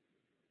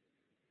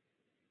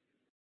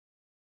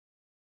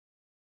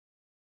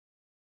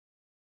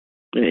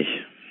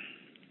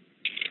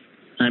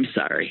 I'm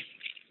sorry.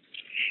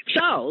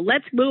 So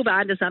let's move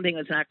on to something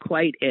that's not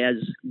quite as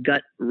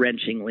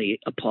gut-wrenchingly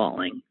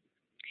appalling.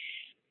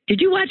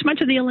 Did you watch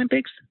much of the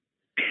Olympics?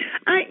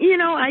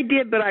 I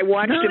did, but I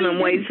watched them in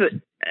ways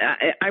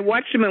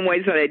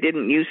that I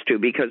didn't used to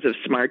because of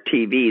smart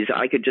TVs.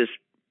 I could just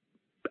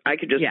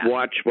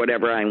watch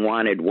whatever I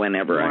wanted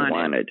whenever I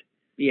wanted.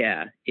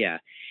 Yeah. And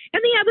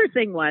the other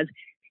thing was,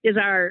 is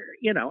our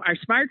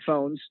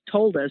smartphones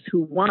told us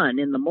who won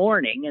in the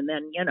morning, and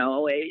then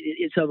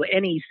so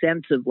any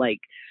sense of like,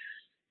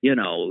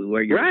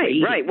 where you're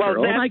right.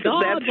 Well, that's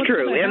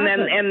true,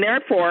 and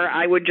therefore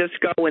I would just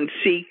go and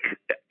seek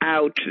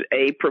out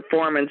a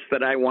performance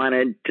that I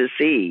wanted to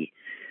see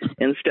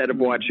instead of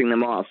watching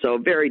them all. So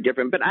very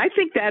different. But I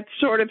think that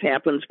sort of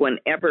happens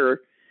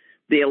whenever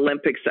the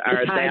Olympics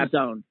are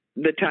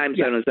the time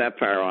zone is that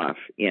far off.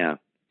 Yeah.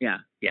 And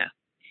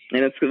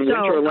it's the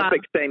Winter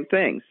Olympics, same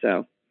thing.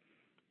 So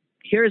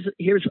here's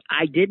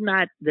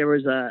there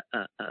was a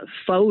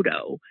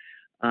photo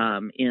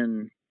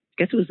in, I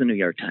guess it was the New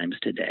York Times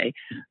today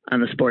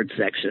on the sports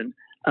section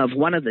of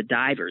one of the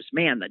divers.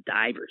 Man, the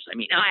divers. I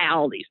mean,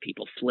 all these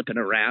people flipping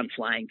around,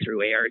 flying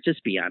through air, it's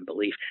just beyond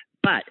belief.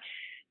 But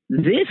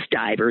this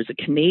diver is a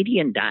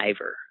Canadian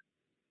diver,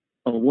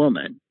 a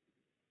woman,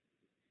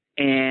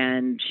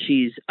 and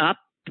she's up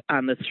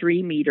on the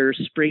 3-meter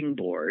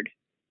springboard.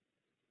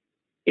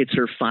 It's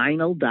her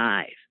final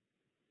dive.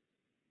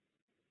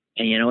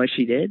 And you know what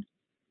she did?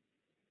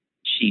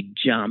 She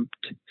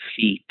jumped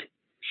feet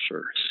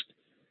first.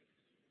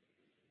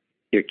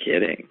 You're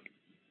kidding.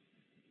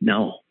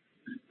 No.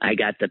 I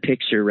got the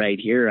picture right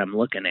here. I'm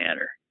looking at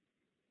her.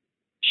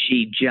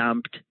 She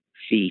jumped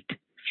feet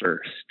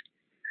first.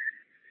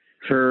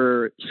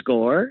 Her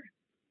score,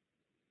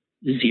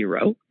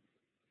 0.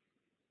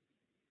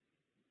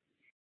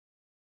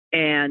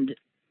 And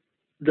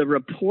the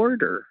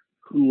reporter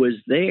who was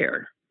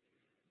there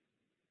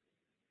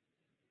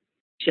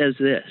says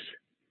this: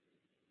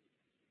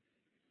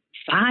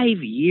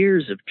 5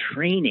 years of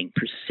training,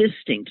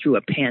 persisting through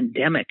a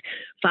pandemic,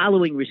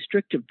 following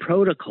restrictive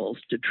protocols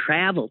to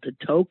travel to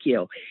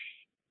Tokyo.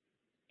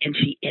 And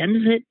she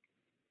ends it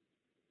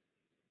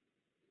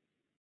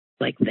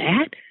like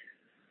that?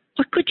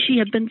 What could she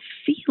have been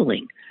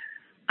feeling?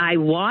 I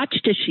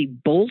watched as she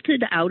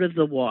bolted out of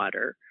the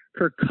water,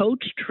 her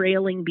coach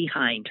trailing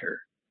behind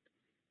her.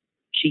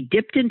 She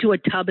dipped into a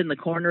tub in the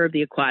corner of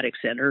the aquatic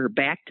center, her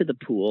back to the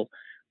pool.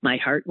 My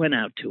heart went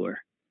out to her.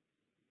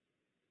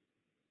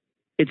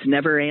 It's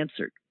never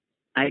answered.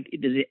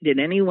 Did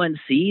anyone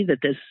see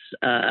that this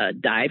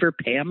diver,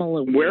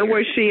 Pamela Weir, where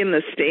was she in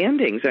the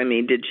standings? I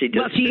mean, did she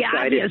just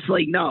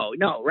obviously, no,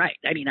 right.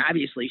 I mean,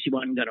 obviously she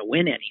wasn't going to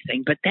win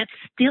anything, but that's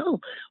still,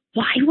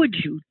 why would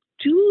you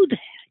do that?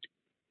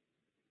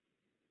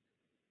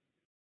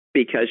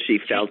 Because she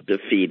felt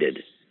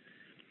defeated.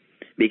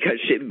 Because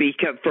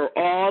for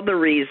all the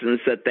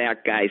reasons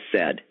that guy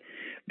said.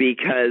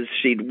 Because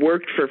she'd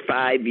worked for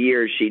 5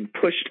 years, she'd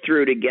pushed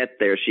through to get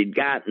there, she'd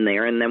gotten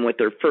there, and then with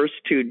her first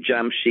 2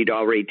 jumps, she'd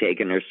already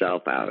taken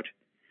herself out.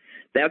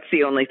 That's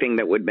the only thing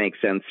that would make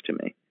sense to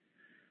me.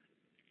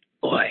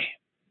 Boy,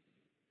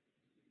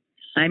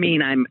 I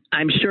mean, I'm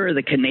sure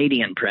the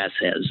Canadian press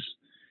has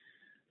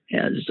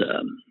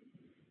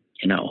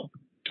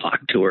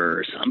talked to her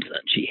or something.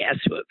 She has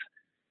to have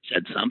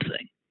said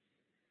something.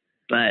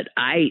 But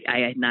I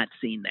had not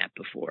seen that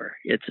before.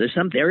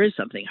 There is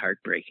something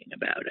heartbreaking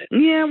about it.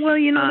 Yeah, well,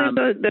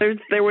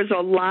 there was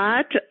a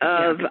lot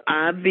of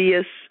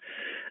obvious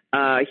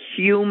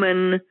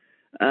human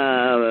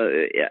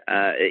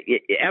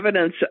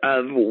evidence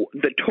of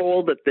the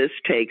toll that this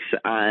takes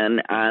on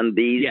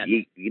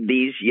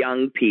these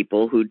young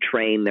people who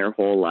train their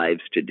whole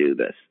lives to do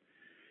this.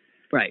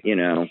 Right.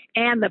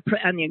 And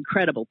the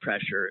incredible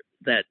pressure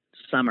that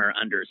some are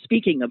under.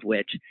 Speaking of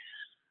which,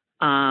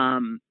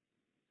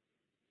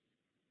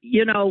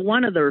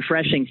 one of the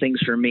refreshing things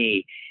for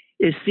me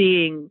is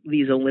seeing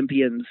these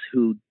Olympians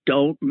who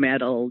don't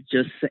medal,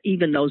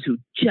 even those who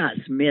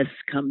just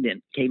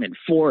came in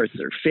 4th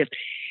or 5th,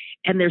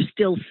 and they're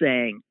still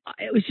saying,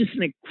 it was just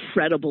an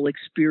incredible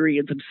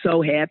experience. I'm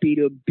so happy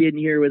to have been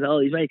here with all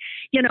these,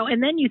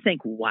 and then you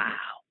think, wow,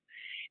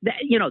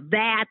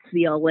 that's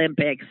the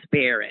Olympic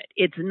spirit.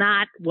 It's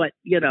not what,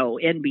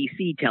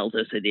 NBC tells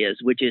us it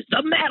is, which is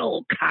the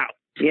medal count.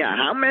 Yeah,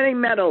 how many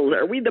medals?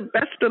 Are we the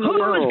best in the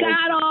world? Who's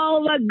got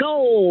all the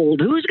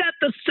gold? Who's got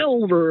the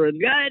silver?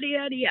 And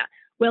yada.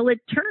 Well, it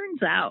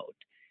turns out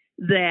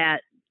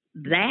that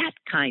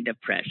kind of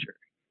pressure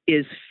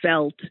is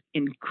felt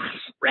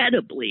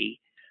incredibly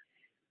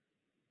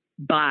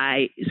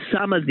by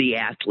some of the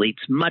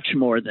athletes, much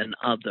more than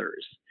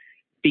others,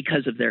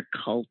 because of their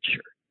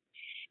culture.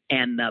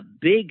 And the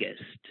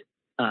biggest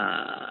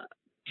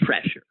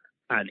pressure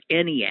on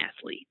any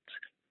athlete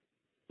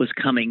was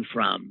coming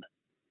from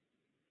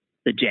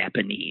the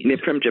Japanese.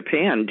 From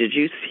Japan. Did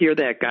you hear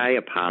that guy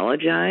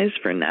apologize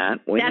for not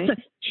winning?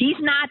 He's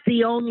not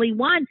the only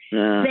one.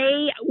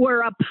 They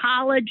were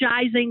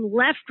apologizing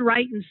left,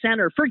 right, and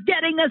center for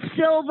getting a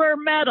silver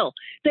medal.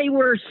 They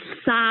were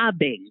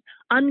sobbing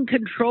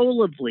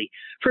uncontrollably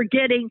for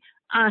getting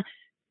a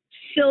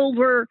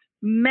silver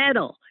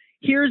medal.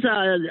 Here's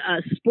a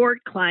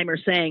sport climber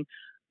saying,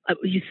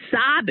 he's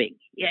sobbing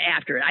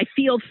after it. I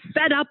feel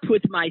fed up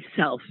with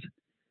myself.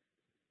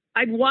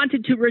 I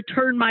wanted to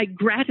return my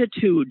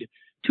gratitude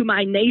to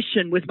my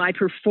nation with my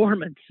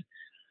performance.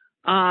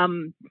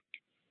 And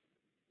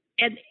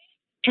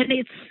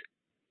it's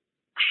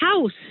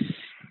how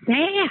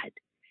sad.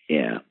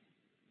 Yeah.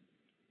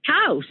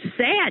 How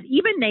sad.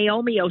 Even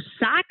Naomi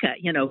Osaka,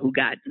 who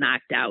got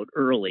knocked out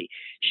early,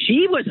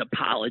 she was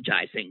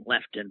apologizing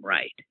left and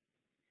right.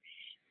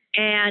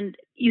 And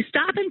you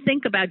stop and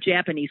think about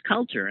Japanese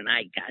culture, and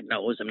God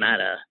knows I'm not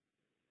an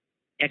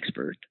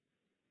expert,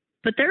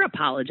 but they're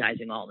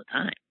apologizing all the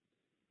time.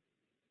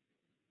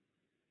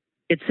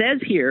 It says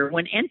here,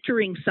 when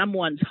entering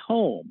someone's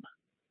home,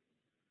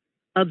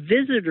 a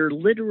visitor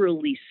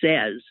literally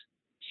says,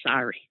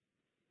 sorry.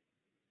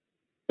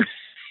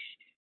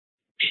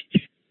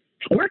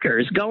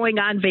 Workers going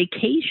on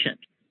vacation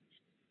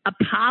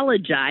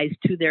apologize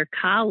to their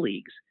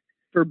colleagues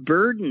for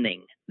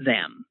burdening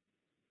them.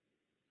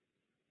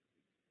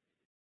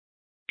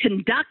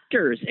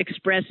 Conductors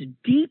express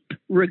deep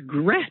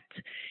regret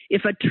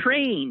if a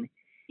train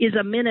is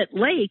a minute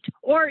late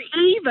or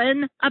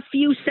even a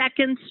few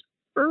seconds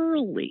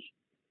early.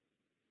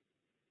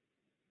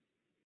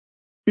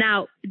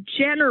 Now,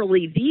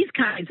 generally, these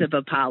kinds of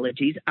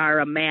apologies are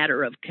a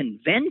matter of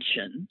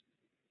convention,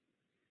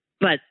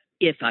 but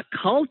if a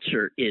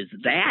culture is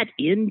that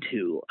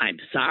into, I'm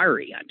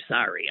sorry, I'm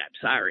sorry, I'm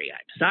sorry,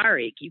 I'm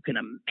sorry, you can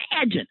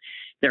imagine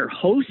they're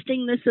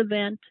hosting this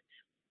event,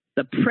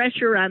 the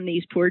pressure on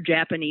these poor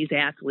Japanese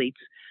athletes.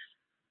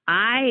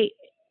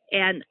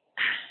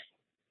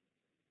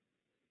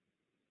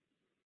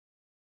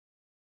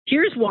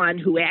 Here's one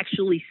who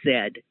actually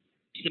said,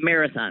 she's a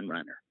marathon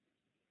runner,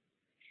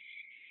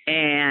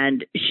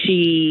 and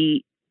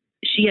she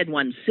had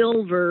won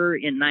silver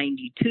in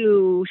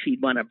 92.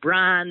 She'd won a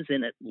bronze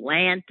in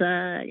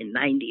Atlanta in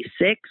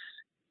 96.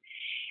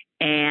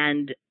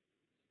 And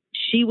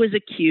she was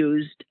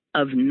accused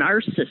of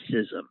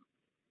narcissism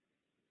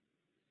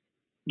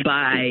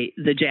by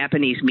the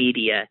Japanese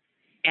media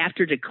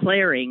after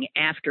declaring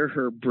after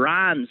her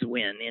bronze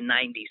win in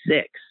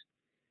 96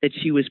 that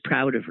she was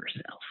proud of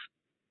herself.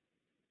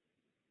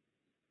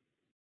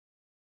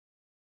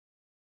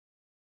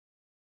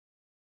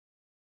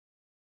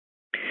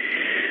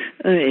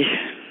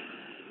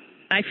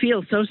 I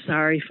feel so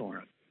sorry for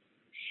them.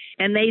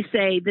 And they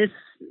say this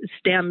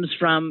stems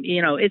from,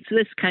 it's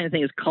this kind of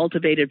thing is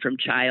cultivated from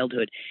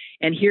childhood.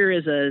 And here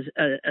is a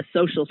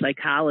social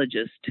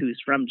psychologist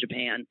who's from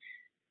Japan,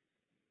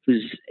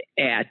 who's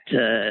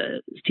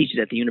teaches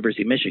at the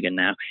University of Michigan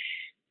now.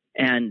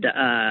 And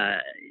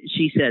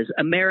she says,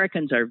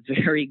 Americans are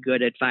very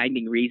good at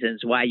finding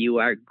reasons why you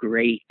are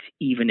great,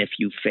 even if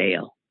you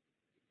fail.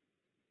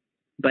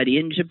 But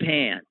in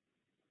Japan,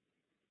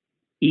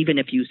 even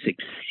if you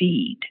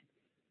succeed,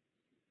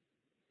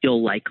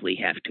 you'll likely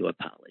have to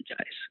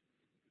apologize.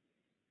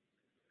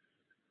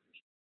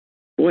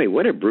 Boy,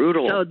 what a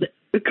brutal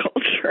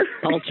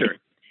culture.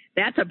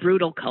 That's a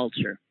brutal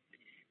culture.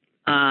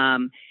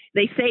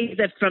 They say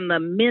that from the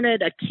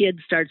minute a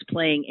kid starts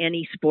playing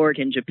any sport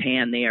in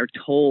Japan, they are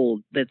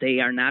told that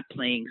they are not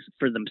playing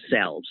for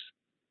themselves.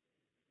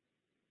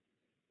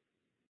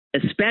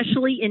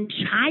 Especially in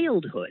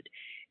childhood.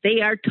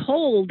 They are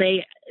told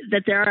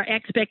that there are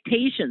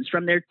expectations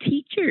from their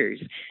teachers,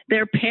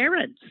 their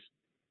parents.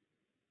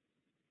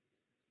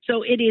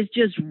 So it is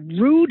just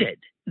rooted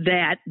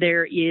that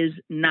there is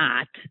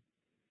not,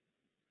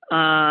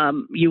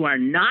 you are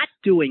not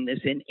doing this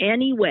in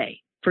any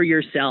way for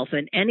yourself,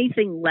 and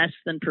anything less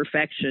than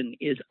perfection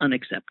is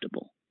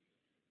unacceptable.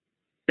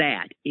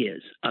 That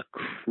is a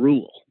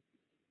cruel,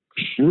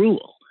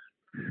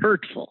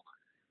 hurtful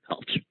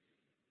culture.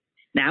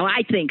 Now,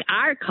 I think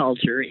our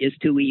culture is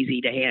too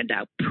easy to hand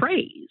out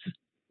praise.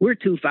 We're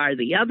too far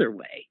the other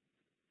way.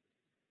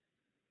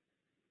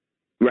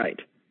 Right.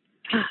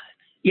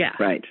 Yeah.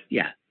 Right.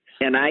 Yeah.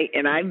 And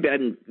I've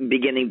been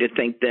beginning to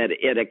think that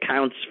it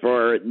accounts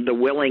for the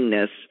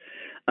willingness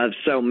of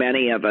so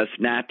many of us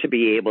not to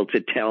be able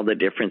to tell the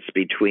difference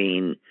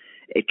between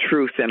a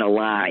truth and a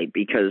lie,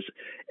 because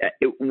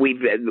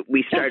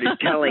we started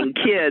telling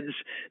kids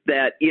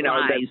that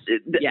lies.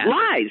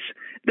 Lies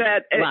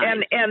that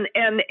lies. And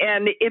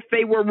if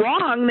they were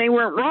wrong, they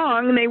weren't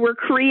wrong. They were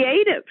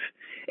creative.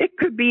 It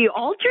could be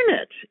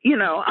alternate.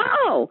 No.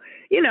 Oh,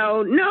 you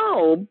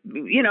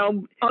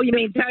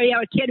mean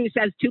a kid who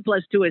says 2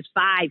 + 2 is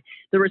 5?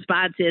 The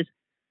response is,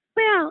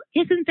 well,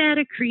 isn't that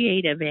a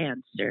creative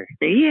answer?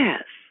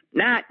 Yes.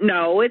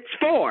 No, it's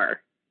 4.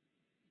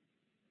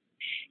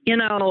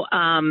 And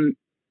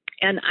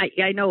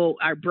I know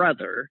our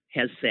brother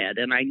has said,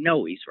 and I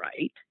know he's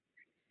right,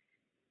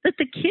 that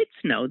the kids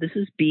know this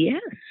is BS.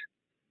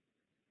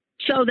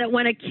 So that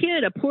when a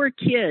poor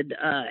kid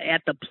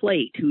at the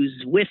plate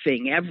who's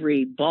whiffing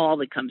every ball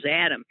that comes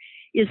at him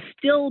is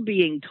still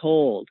being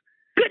told,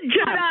 good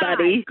job,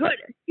 buddy.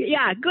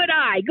 Good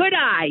eye.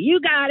 You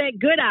got it.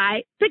 Good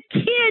eye. The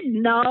kid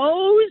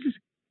knows.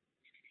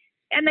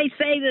 And they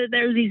say that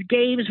there's these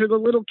games for the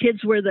little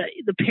kids where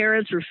the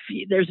parents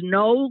there's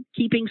no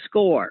keeping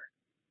score.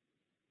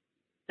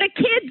 The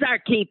kids are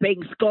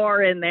keeping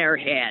score in their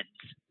heads.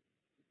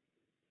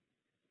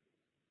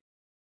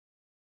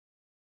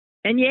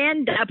 And you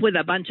end up with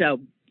a bunch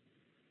of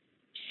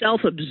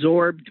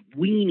self-absorbed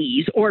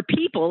weenies, or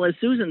people, as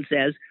Susan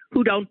says,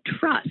 who don't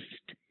trust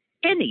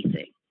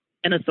anything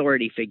an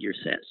authority figure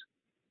says.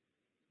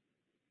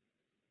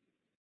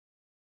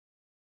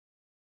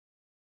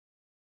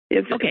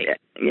 Okay.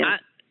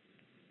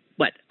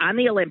 What, on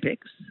the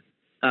Olympics?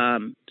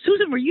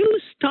 Susan, were you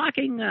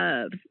talking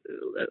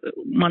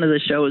one of the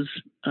shows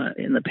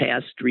in the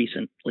past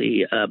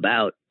recently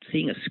about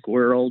seeing a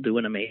squirrel do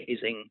an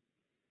amazing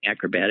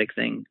acrobatic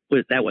thing?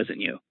 That wasn't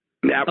you.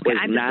 That was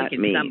not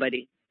me.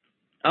 Somebody.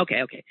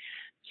 Okay.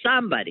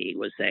 Somebody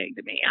was saying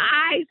to me,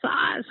 I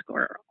saw a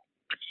squirrel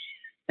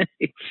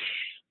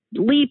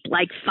leap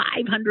like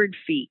 500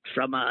 feet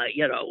from a,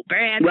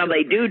 brand. Well,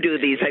 they do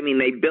these. I mean,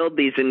 they build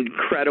these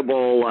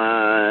incredible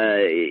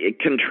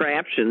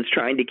contraptions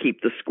trying to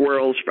keep the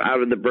squirrels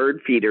out of the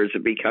bird feeders.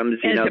 It becomes,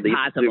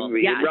 impossible.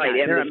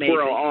 Right, and the amazing.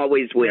 Squirrel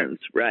always wins.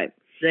 Right.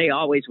 They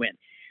always win.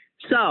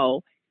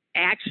 So,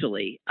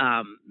 actually,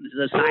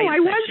 the science I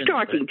was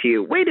talking to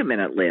you. Wait a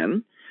minute,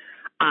 Lynn.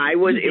 It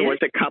was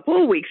a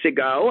couple of weeks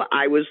ago.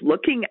 I was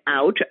looking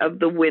out of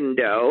the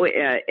window,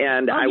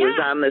 and I was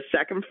on the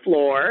second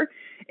floor,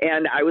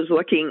 and I was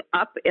looking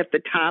up at the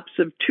tops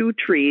of two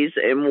trees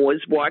and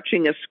was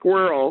watching a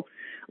squirrel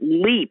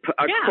leap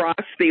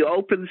across the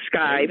open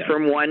sky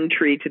from one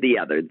tree to the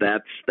other.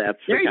 That's the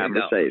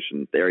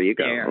conversation. There you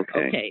go.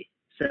 Okay.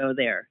 So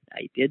there.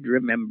 I did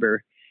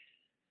remember.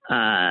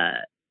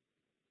 I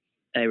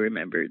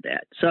remembered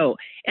that. So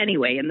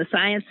anyway, in the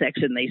science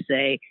section, they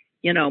say,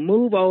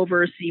 move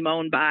over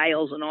Simone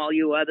Biles and all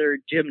you other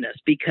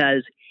gymnasts,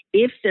 because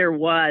if there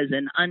was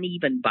an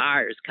uneven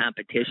bars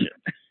competition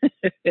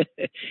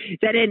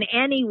that in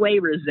any way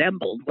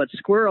resembled what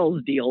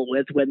squirrels deal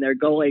with when they're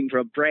going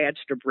from branch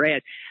to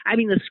branch, I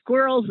mean, the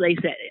squirrels, they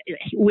said,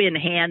 win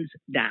hands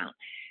down.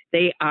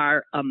 They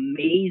are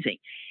amazing.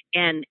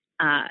 And,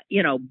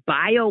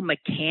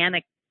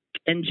 biomechanic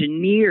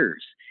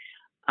engineers,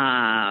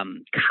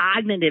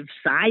 cognitive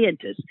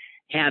scientists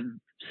have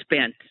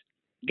spent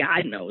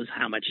God knows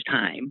how much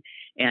time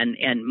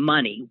and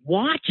money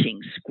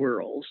watching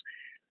squirrels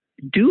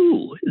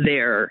do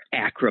their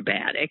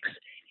acrobatics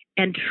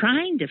and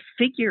trying to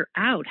figure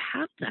out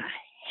how the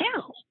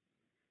hell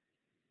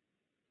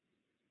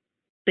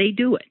they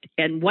do it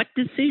and what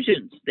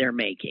decisions they're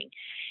making.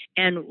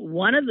 And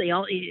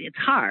it's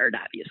hard,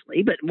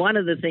 obviously, but one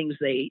of the things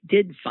they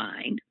did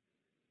find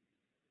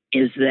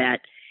is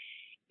that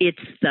it's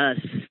the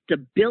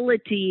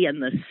stability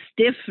and the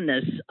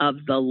stiffness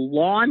of the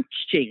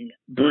launching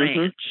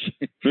branch,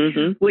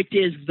 which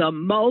is the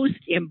most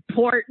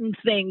important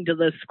thing to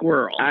the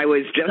squirrel. I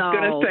was just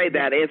going to say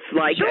that. It's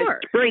like a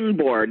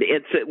springboard.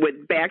 It's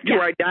back to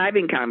our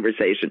diving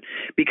conversation,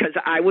 because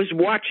I was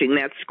watching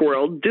that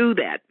squirrel do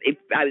that.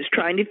 I was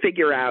trying to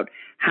figure out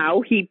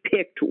how he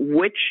picked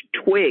which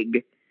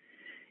twig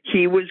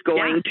he was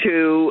going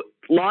to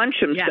launch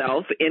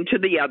himself into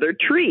the other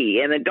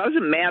tree. And it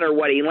doesn't matter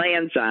what he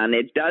lands on.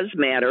 It does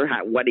matter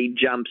what he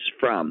jumps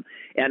from.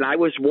 And I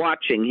was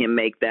watching him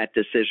make that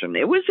decision.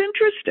 It was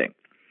interesting.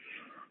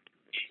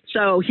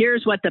 So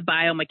here's what the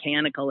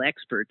biomechanical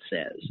expert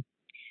says.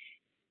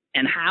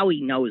 And how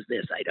he knows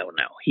this, I don't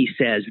know. He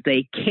says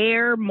they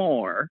care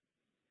more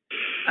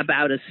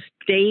about a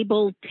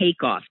stable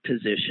takeoff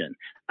position,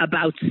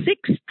 about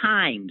 6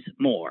 times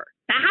more.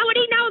 Now, how would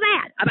he know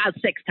that? About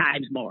 6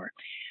 times more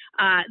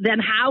than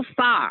how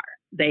far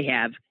they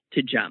have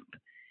to jump.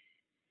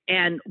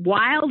 And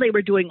while they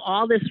were doing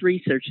all this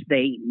research,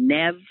 they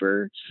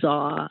never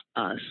saw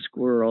a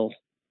squirrel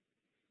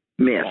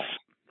miss.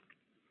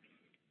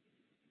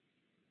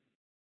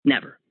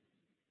 Never.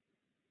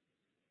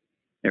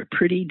 They're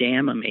pretty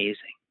damn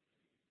amazing.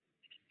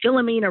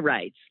 Philomena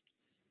writes,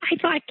 I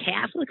thought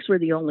Catholics were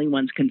the only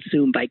ones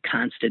consumed by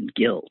constant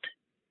guilt.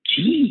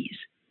 Jeez.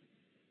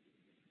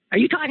 Are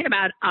you talking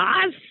about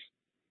us?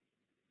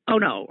 Oh,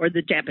 no, or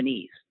the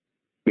Japanese.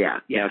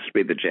 Yeah, it has to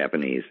be the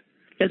Japanese.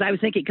 Because I was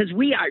thinking, because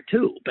we are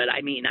too, but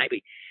I mean,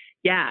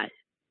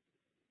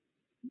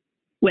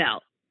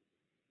 Well,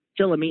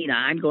 Philomena,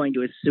 I'm going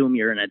to assume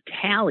you're an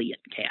Italian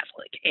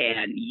Catholic,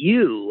 and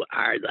you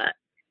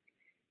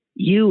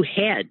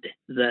head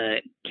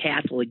the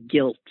Catholic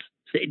guilt,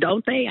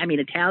 don't they? I mean,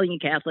 Italian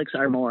Catholics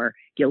are more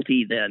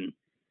guilty than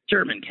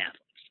German Catholics.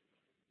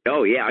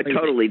 Oh, yeah, a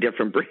totally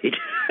different breed.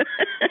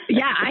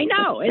 Yeah, I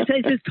know.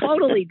 It's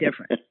totally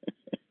different.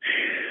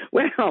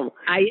 Well,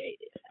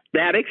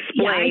 that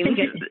explains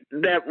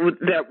that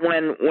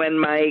when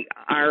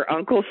our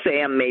Uncle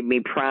Sam made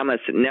me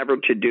promise never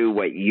to do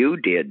what you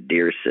did,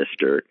 dear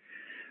sister.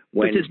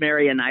 Which is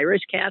marry an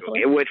Irish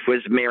Catholic? Which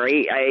was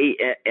marry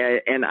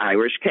an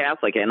Irish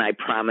Catholic, and I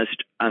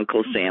promised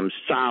Uncle Sam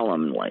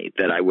solemnly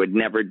that I would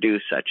never do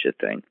such a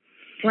thing.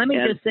 Let me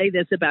just say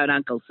this about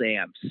Uncle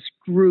Sam.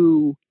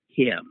 Screw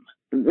him.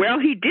 Well,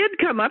 he did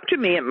come up to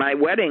me at my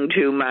wedding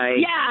to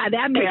my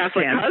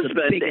Catholic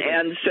husband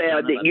and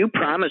said, you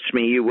promised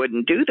me you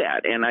wouldn't do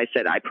that. And I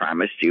said, I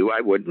promised you I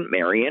wouldn't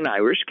marry an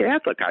Irish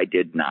Catholic. I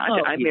did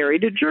not. I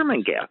married a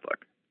German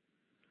Catholic.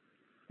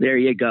 There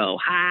you go.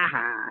 Ha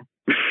ha.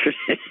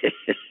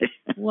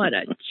 What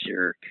a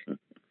jerk.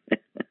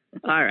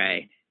 All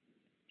right.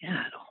 God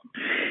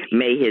almighty.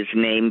 May his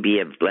name be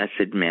of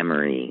blessed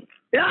memory.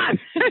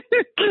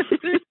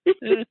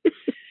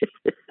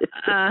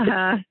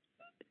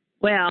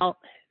 Well,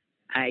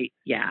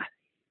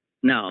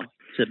 No,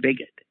 it's a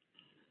bigot.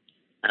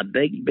 A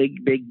big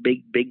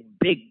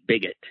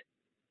bigot.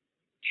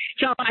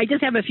 So I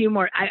just have a few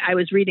more. I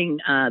was reading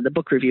the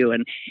book review,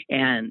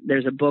 and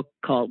there's a book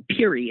called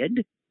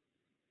Period,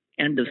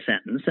 End of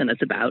Sentence, and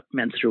it's about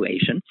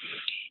menstruation.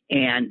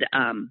 And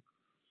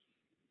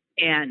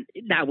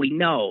now we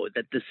know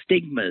that the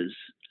stigmas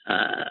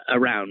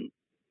around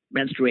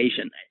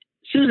menstruation.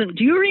 Susan,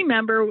 do you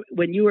remember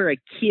when you were a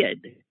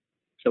kid?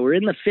 So we're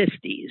in the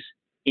 50s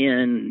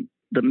in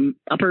the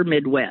upper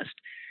Midwest.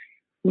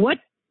 What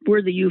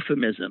were the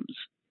euphemisms?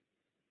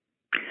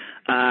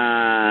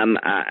 The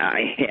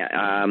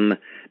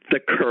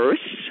curse.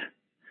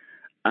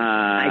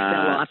 I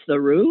fell off the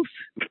roof.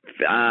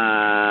 On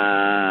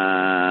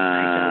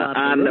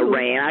the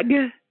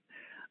rag.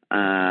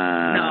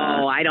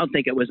 No, I don't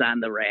think it was on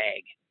the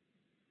rag.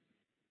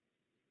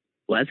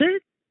 Was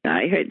it?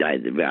 I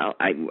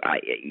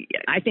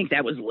think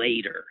that was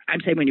later. I'm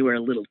saying when you were a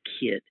little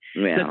kid.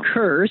 Yeah. The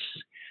curse.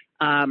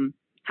 How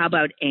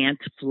about Aunt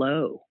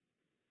Flo?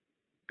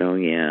 Oh,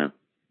 yeah.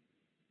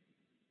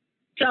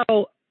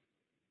 So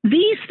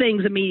these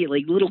things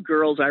immediately, little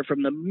girls are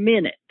from the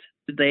minute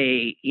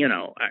they,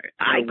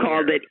 I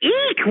called it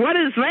eek. What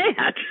is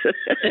that?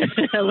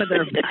 With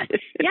their butt.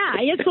 Yeah,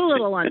 it's a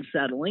little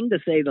unsettling to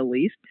say the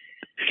least.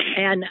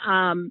 And,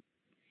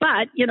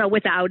 but,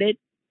 without it,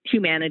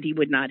 humanity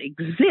would not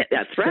exist.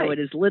 That's right. So it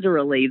is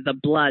literally the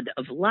blood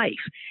of life.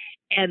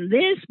 And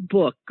this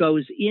book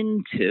goes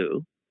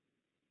into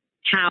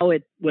how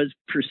it was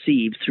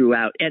perceived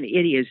throughout, and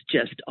it is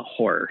just a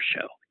horror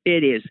show.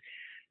 It is.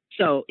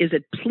 So is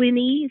it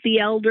Pliny the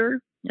Elder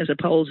as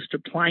opposed to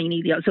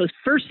Pliny the Elder? So it's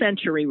first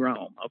century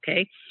Rome,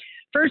 okay?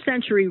 First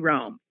century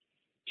Rome.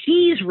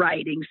 He's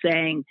writing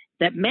saying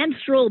that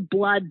menstrual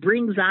blood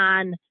brings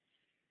on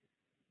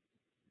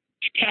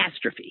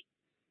catastrophe.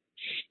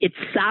 It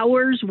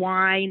sours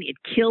wine. It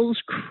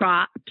kills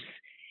crops.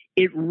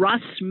 It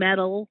rusts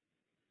metal.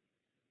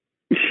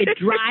 It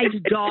drives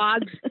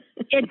dogs.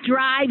 It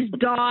drives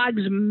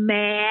dogs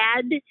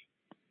mad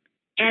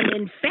and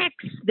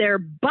infects their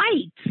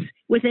bites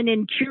with an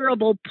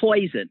incurable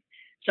poison.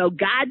 So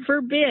God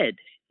forbid.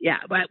 Yeah,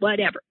 but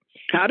whatever.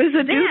 How does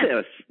it do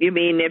this? You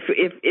mean if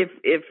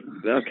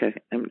okay,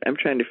 I'm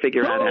trying to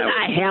figure out how. Who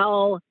the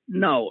hell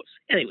knows?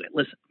 Anyway,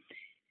 listen.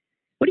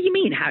 What do you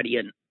mean? How do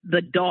you?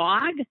 The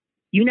dog?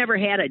 You never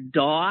had a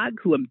dog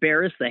who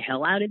embarrassed the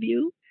hell out of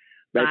you?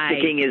 By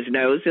sticking his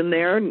nose in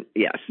there?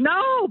 Yes.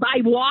 No, by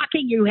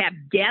walking. You have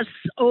guests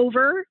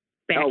over.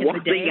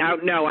 Walking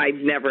out? No, I've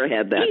never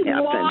had that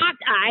happen.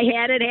 I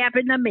had it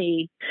happen to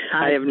me.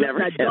 I have never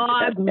had that. The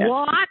dog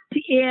walked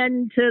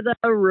into the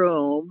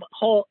room,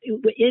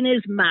 in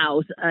his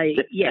mouth, a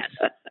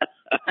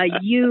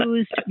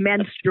used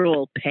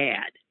menstrual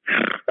pad.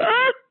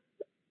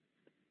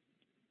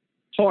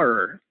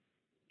 Horror.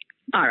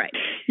 All right.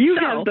 You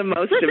have the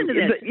most.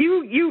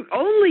 You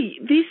only,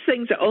 these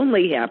things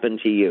only happen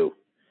to you.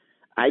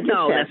 I just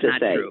have to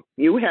say, true.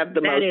 You have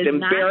the most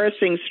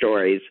embarrassing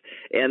stories,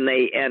 and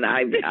I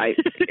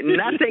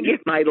nothing in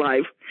my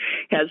life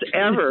has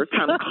ever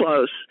come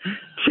close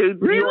to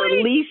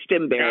your least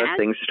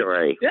embarrassing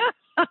story.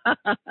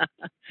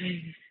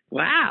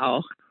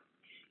 Wow.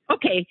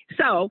 Okay,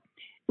 so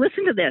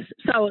listen to this.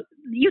 So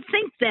you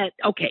think that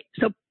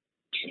so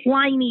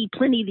Pliny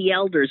the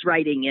Elder's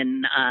writing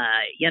in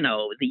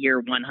the year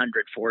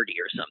 140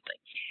 or something,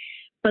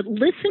 but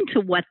listen to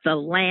what the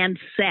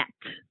Lancet,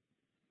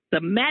 the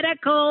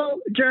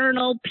medical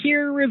journal,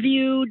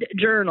 peer-reviewed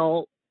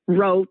journal,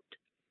 wrote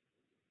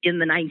in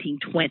the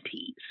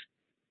 1920s.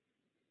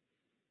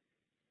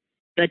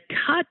 The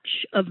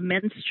touch of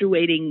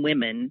menstruating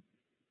women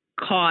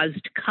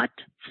caused cut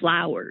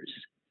flowers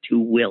to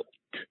wilt.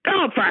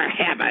 Oh, for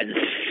heaven's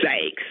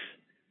sakes.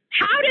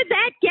 How did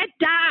that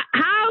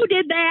how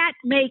did that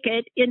make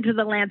it into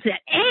the Lancet?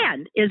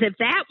 And as if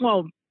that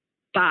won't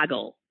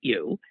boggle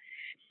you,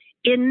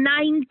 in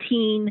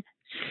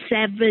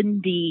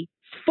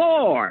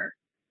 1974,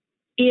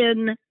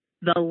 in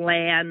the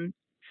Lancet,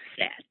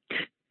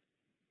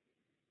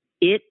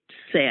 it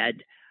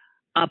said,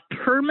 a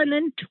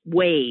permanent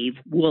wave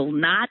will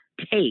not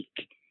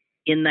take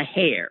in the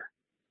hair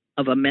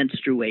of a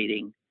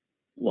menstruating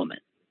woman.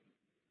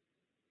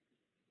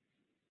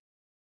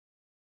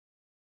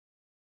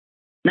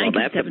 Well,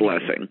 that's a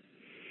blessing.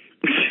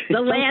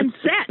 The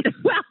Lancet.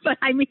 Well, but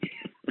I mean,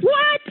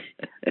 what?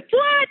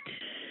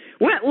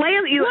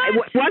 Wasn't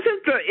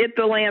it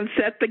the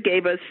Lancet that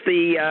gave us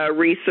the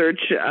research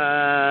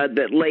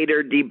that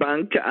later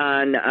debunked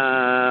on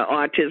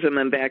autism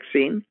and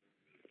vaccine?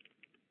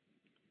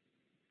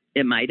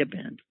 It might have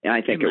been. I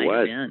think it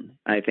was.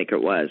 I think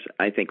it was.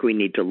 I think we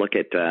need to look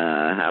at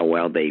how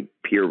well they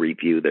peer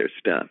review their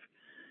stuff.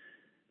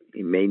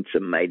 He made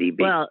some mighty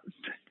big. Well,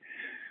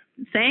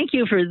 thank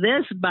you for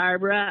this,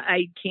 Barbara.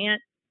 I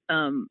can't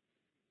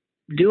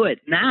do it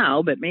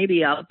now, but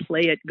maybe I'll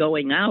play it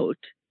going out.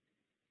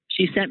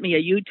 She sent me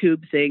a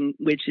YouTube thing,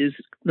 which is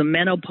the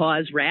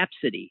Menopause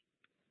Rhapsody.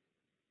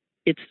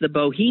 It's the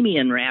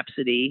Bohemian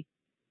Rhapsody,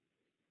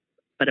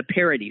 but a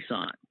parody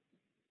song.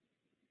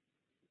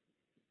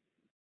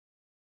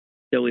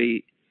 Can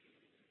we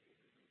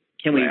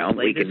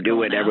can do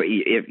whatever.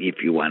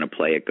 If you want to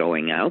play it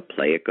going out,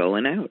 play it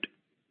going out.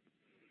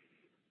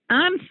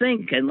 I'm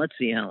thinking, let's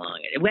see how long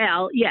it is.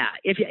 Well, yeah,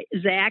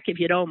 Zach, if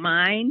you don't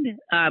mind.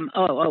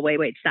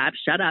 Wait, stop.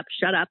 Shut up.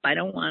 I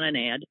don't want an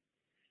ad.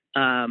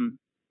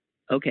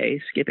 Okay,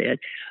 skip ad.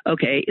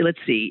 Okay, let's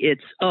see.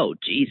 It's 6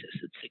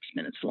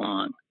 minutes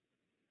long.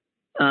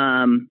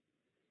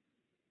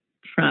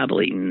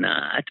 Probably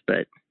not,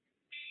 but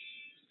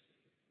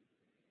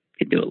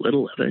could do a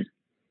little of it.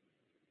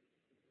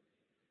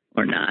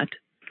 Or not.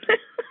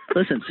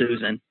 Listen,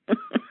 Susan.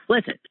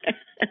 Listen.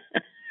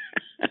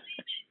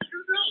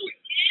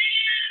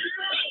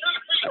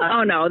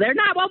 Oh, no, they're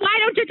not. Well, why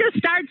don't you just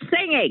start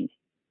singing?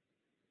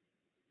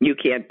 You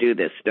can't do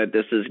this.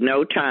 This is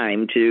no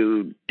time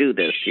to do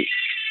this.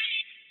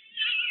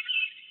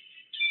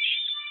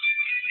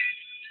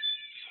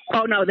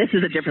 Oh, no, this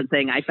is a different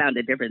thing. I found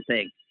a different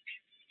thing.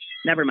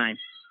 Never mind.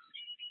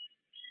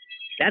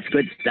 That's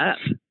good stuff.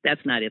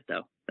 That's not it,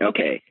 though.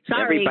 Okay.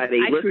 Sorry,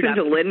 everybody, listen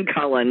to Lynn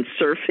Cullen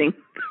surfing.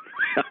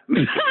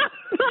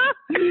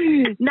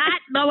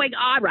 Not knowing.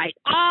 All right.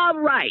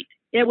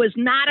 It was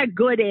not a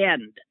good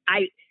end.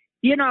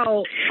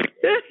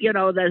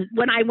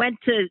 When I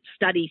went to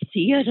study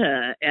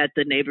theater at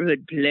the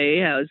neighborhood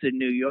playhouse in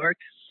New York,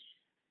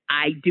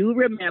 I do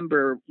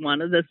remember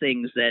one of the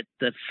things that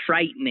the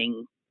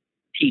frightening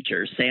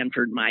teacher,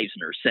 Sanford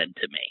Meisner, said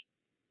to me.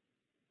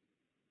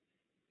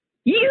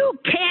 You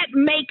can't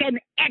make an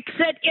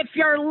exit if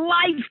your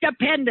life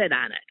depended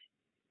on it.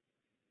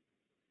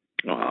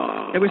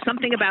 Oh. There was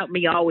something about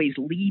me always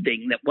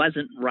leaving that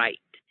wasn't right.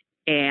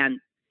 And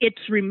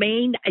it's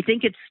remained, I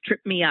think it's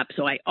tripped me up.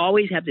 So I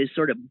always have this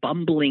sort of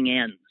bumbling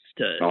ends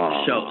to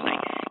shows.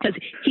 Because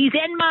he's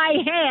in my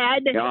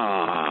head.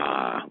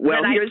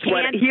 Well, here's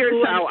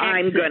how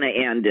I'm going to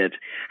end it.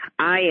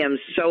 I am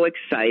so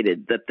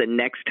excited that the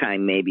next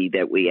time maybe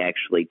that we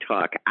actually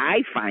talk,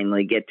 I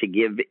finally get to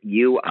give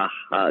you a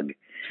hug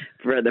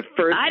for the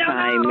first time. I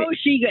don't know.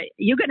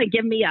 You going to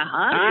give me a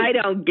hug? I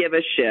don't give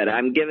a shit.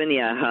 I'm giving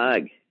you a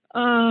hug.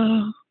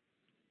 Oh,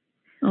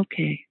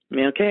 okay.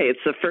 Okay.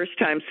 It's the first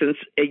time since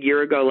a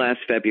year ago last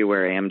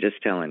February. I'm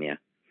just telling you.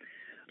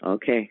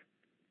 Okay.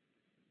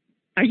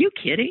 Are you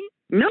kidding?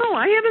 No,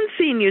 I haven't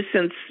seen you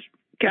since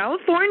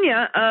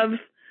California of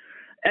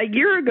a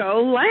year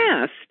ago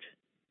last.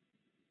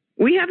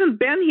 We haven't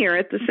been here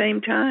at the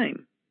same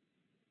time.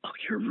 Oh,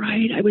 you're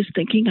right. I was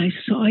thinking I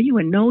saw you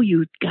and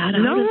you got out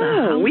of the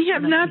house. No, we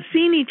have not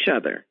seen each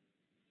other.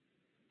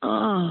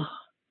 Oh.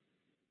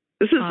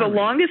 This is the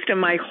longest in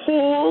my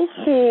whole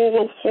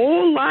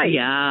life.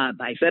 Yeah,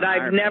 by far. That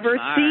I've never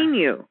seen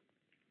you.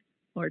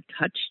 Or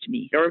touched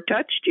me. Or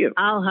touched you.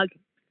 I'll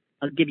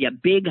give you a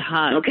big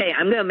hug. Okay,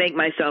 I'm going to make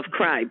myself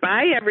cry.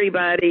 Bye,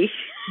 everybody.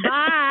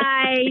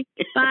 Bye.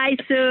 Bye,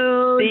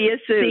 Sue. See you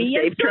soon.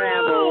 Safe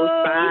travels.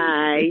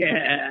 Bye.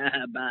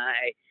 Yeah,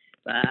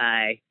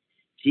 bye.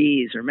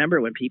 Geez, remember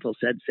when people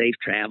said safe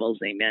travels,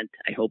 they meant,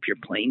 I hope your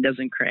plane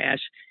doesn't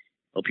crash.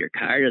 Hope your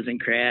car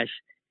doesn't crash.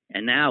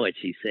 And now what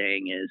she's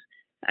saying is,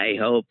 I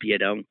hope you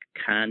don't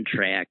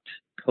contract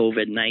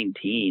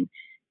COVID-19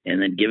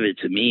 and then give it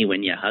to me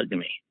when you hug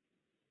me.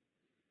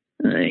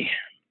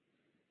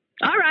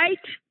 All right,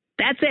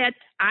 that's it.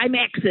 I'm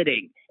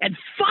exiting. And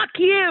fuck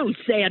you,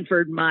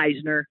 Sanford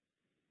Meisner.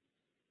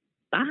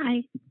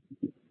 Bye.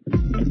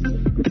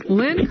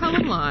 Lynn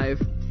Cullen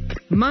Live,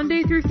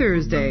 Monday through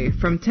Thursday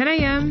from 10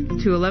 a.m.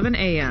 to 11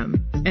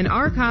 a.m. and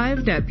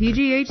archived at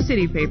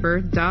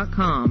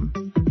pghcitypaper.com.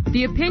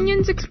 The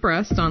opinions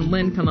expressed on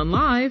Lynn Cullen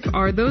Live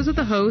are those of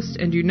the host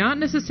and do not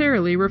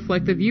necessarily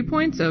reflect the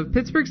viewpoints of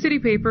Pittsburgh City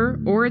Paper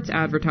or its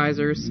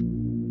advertisers.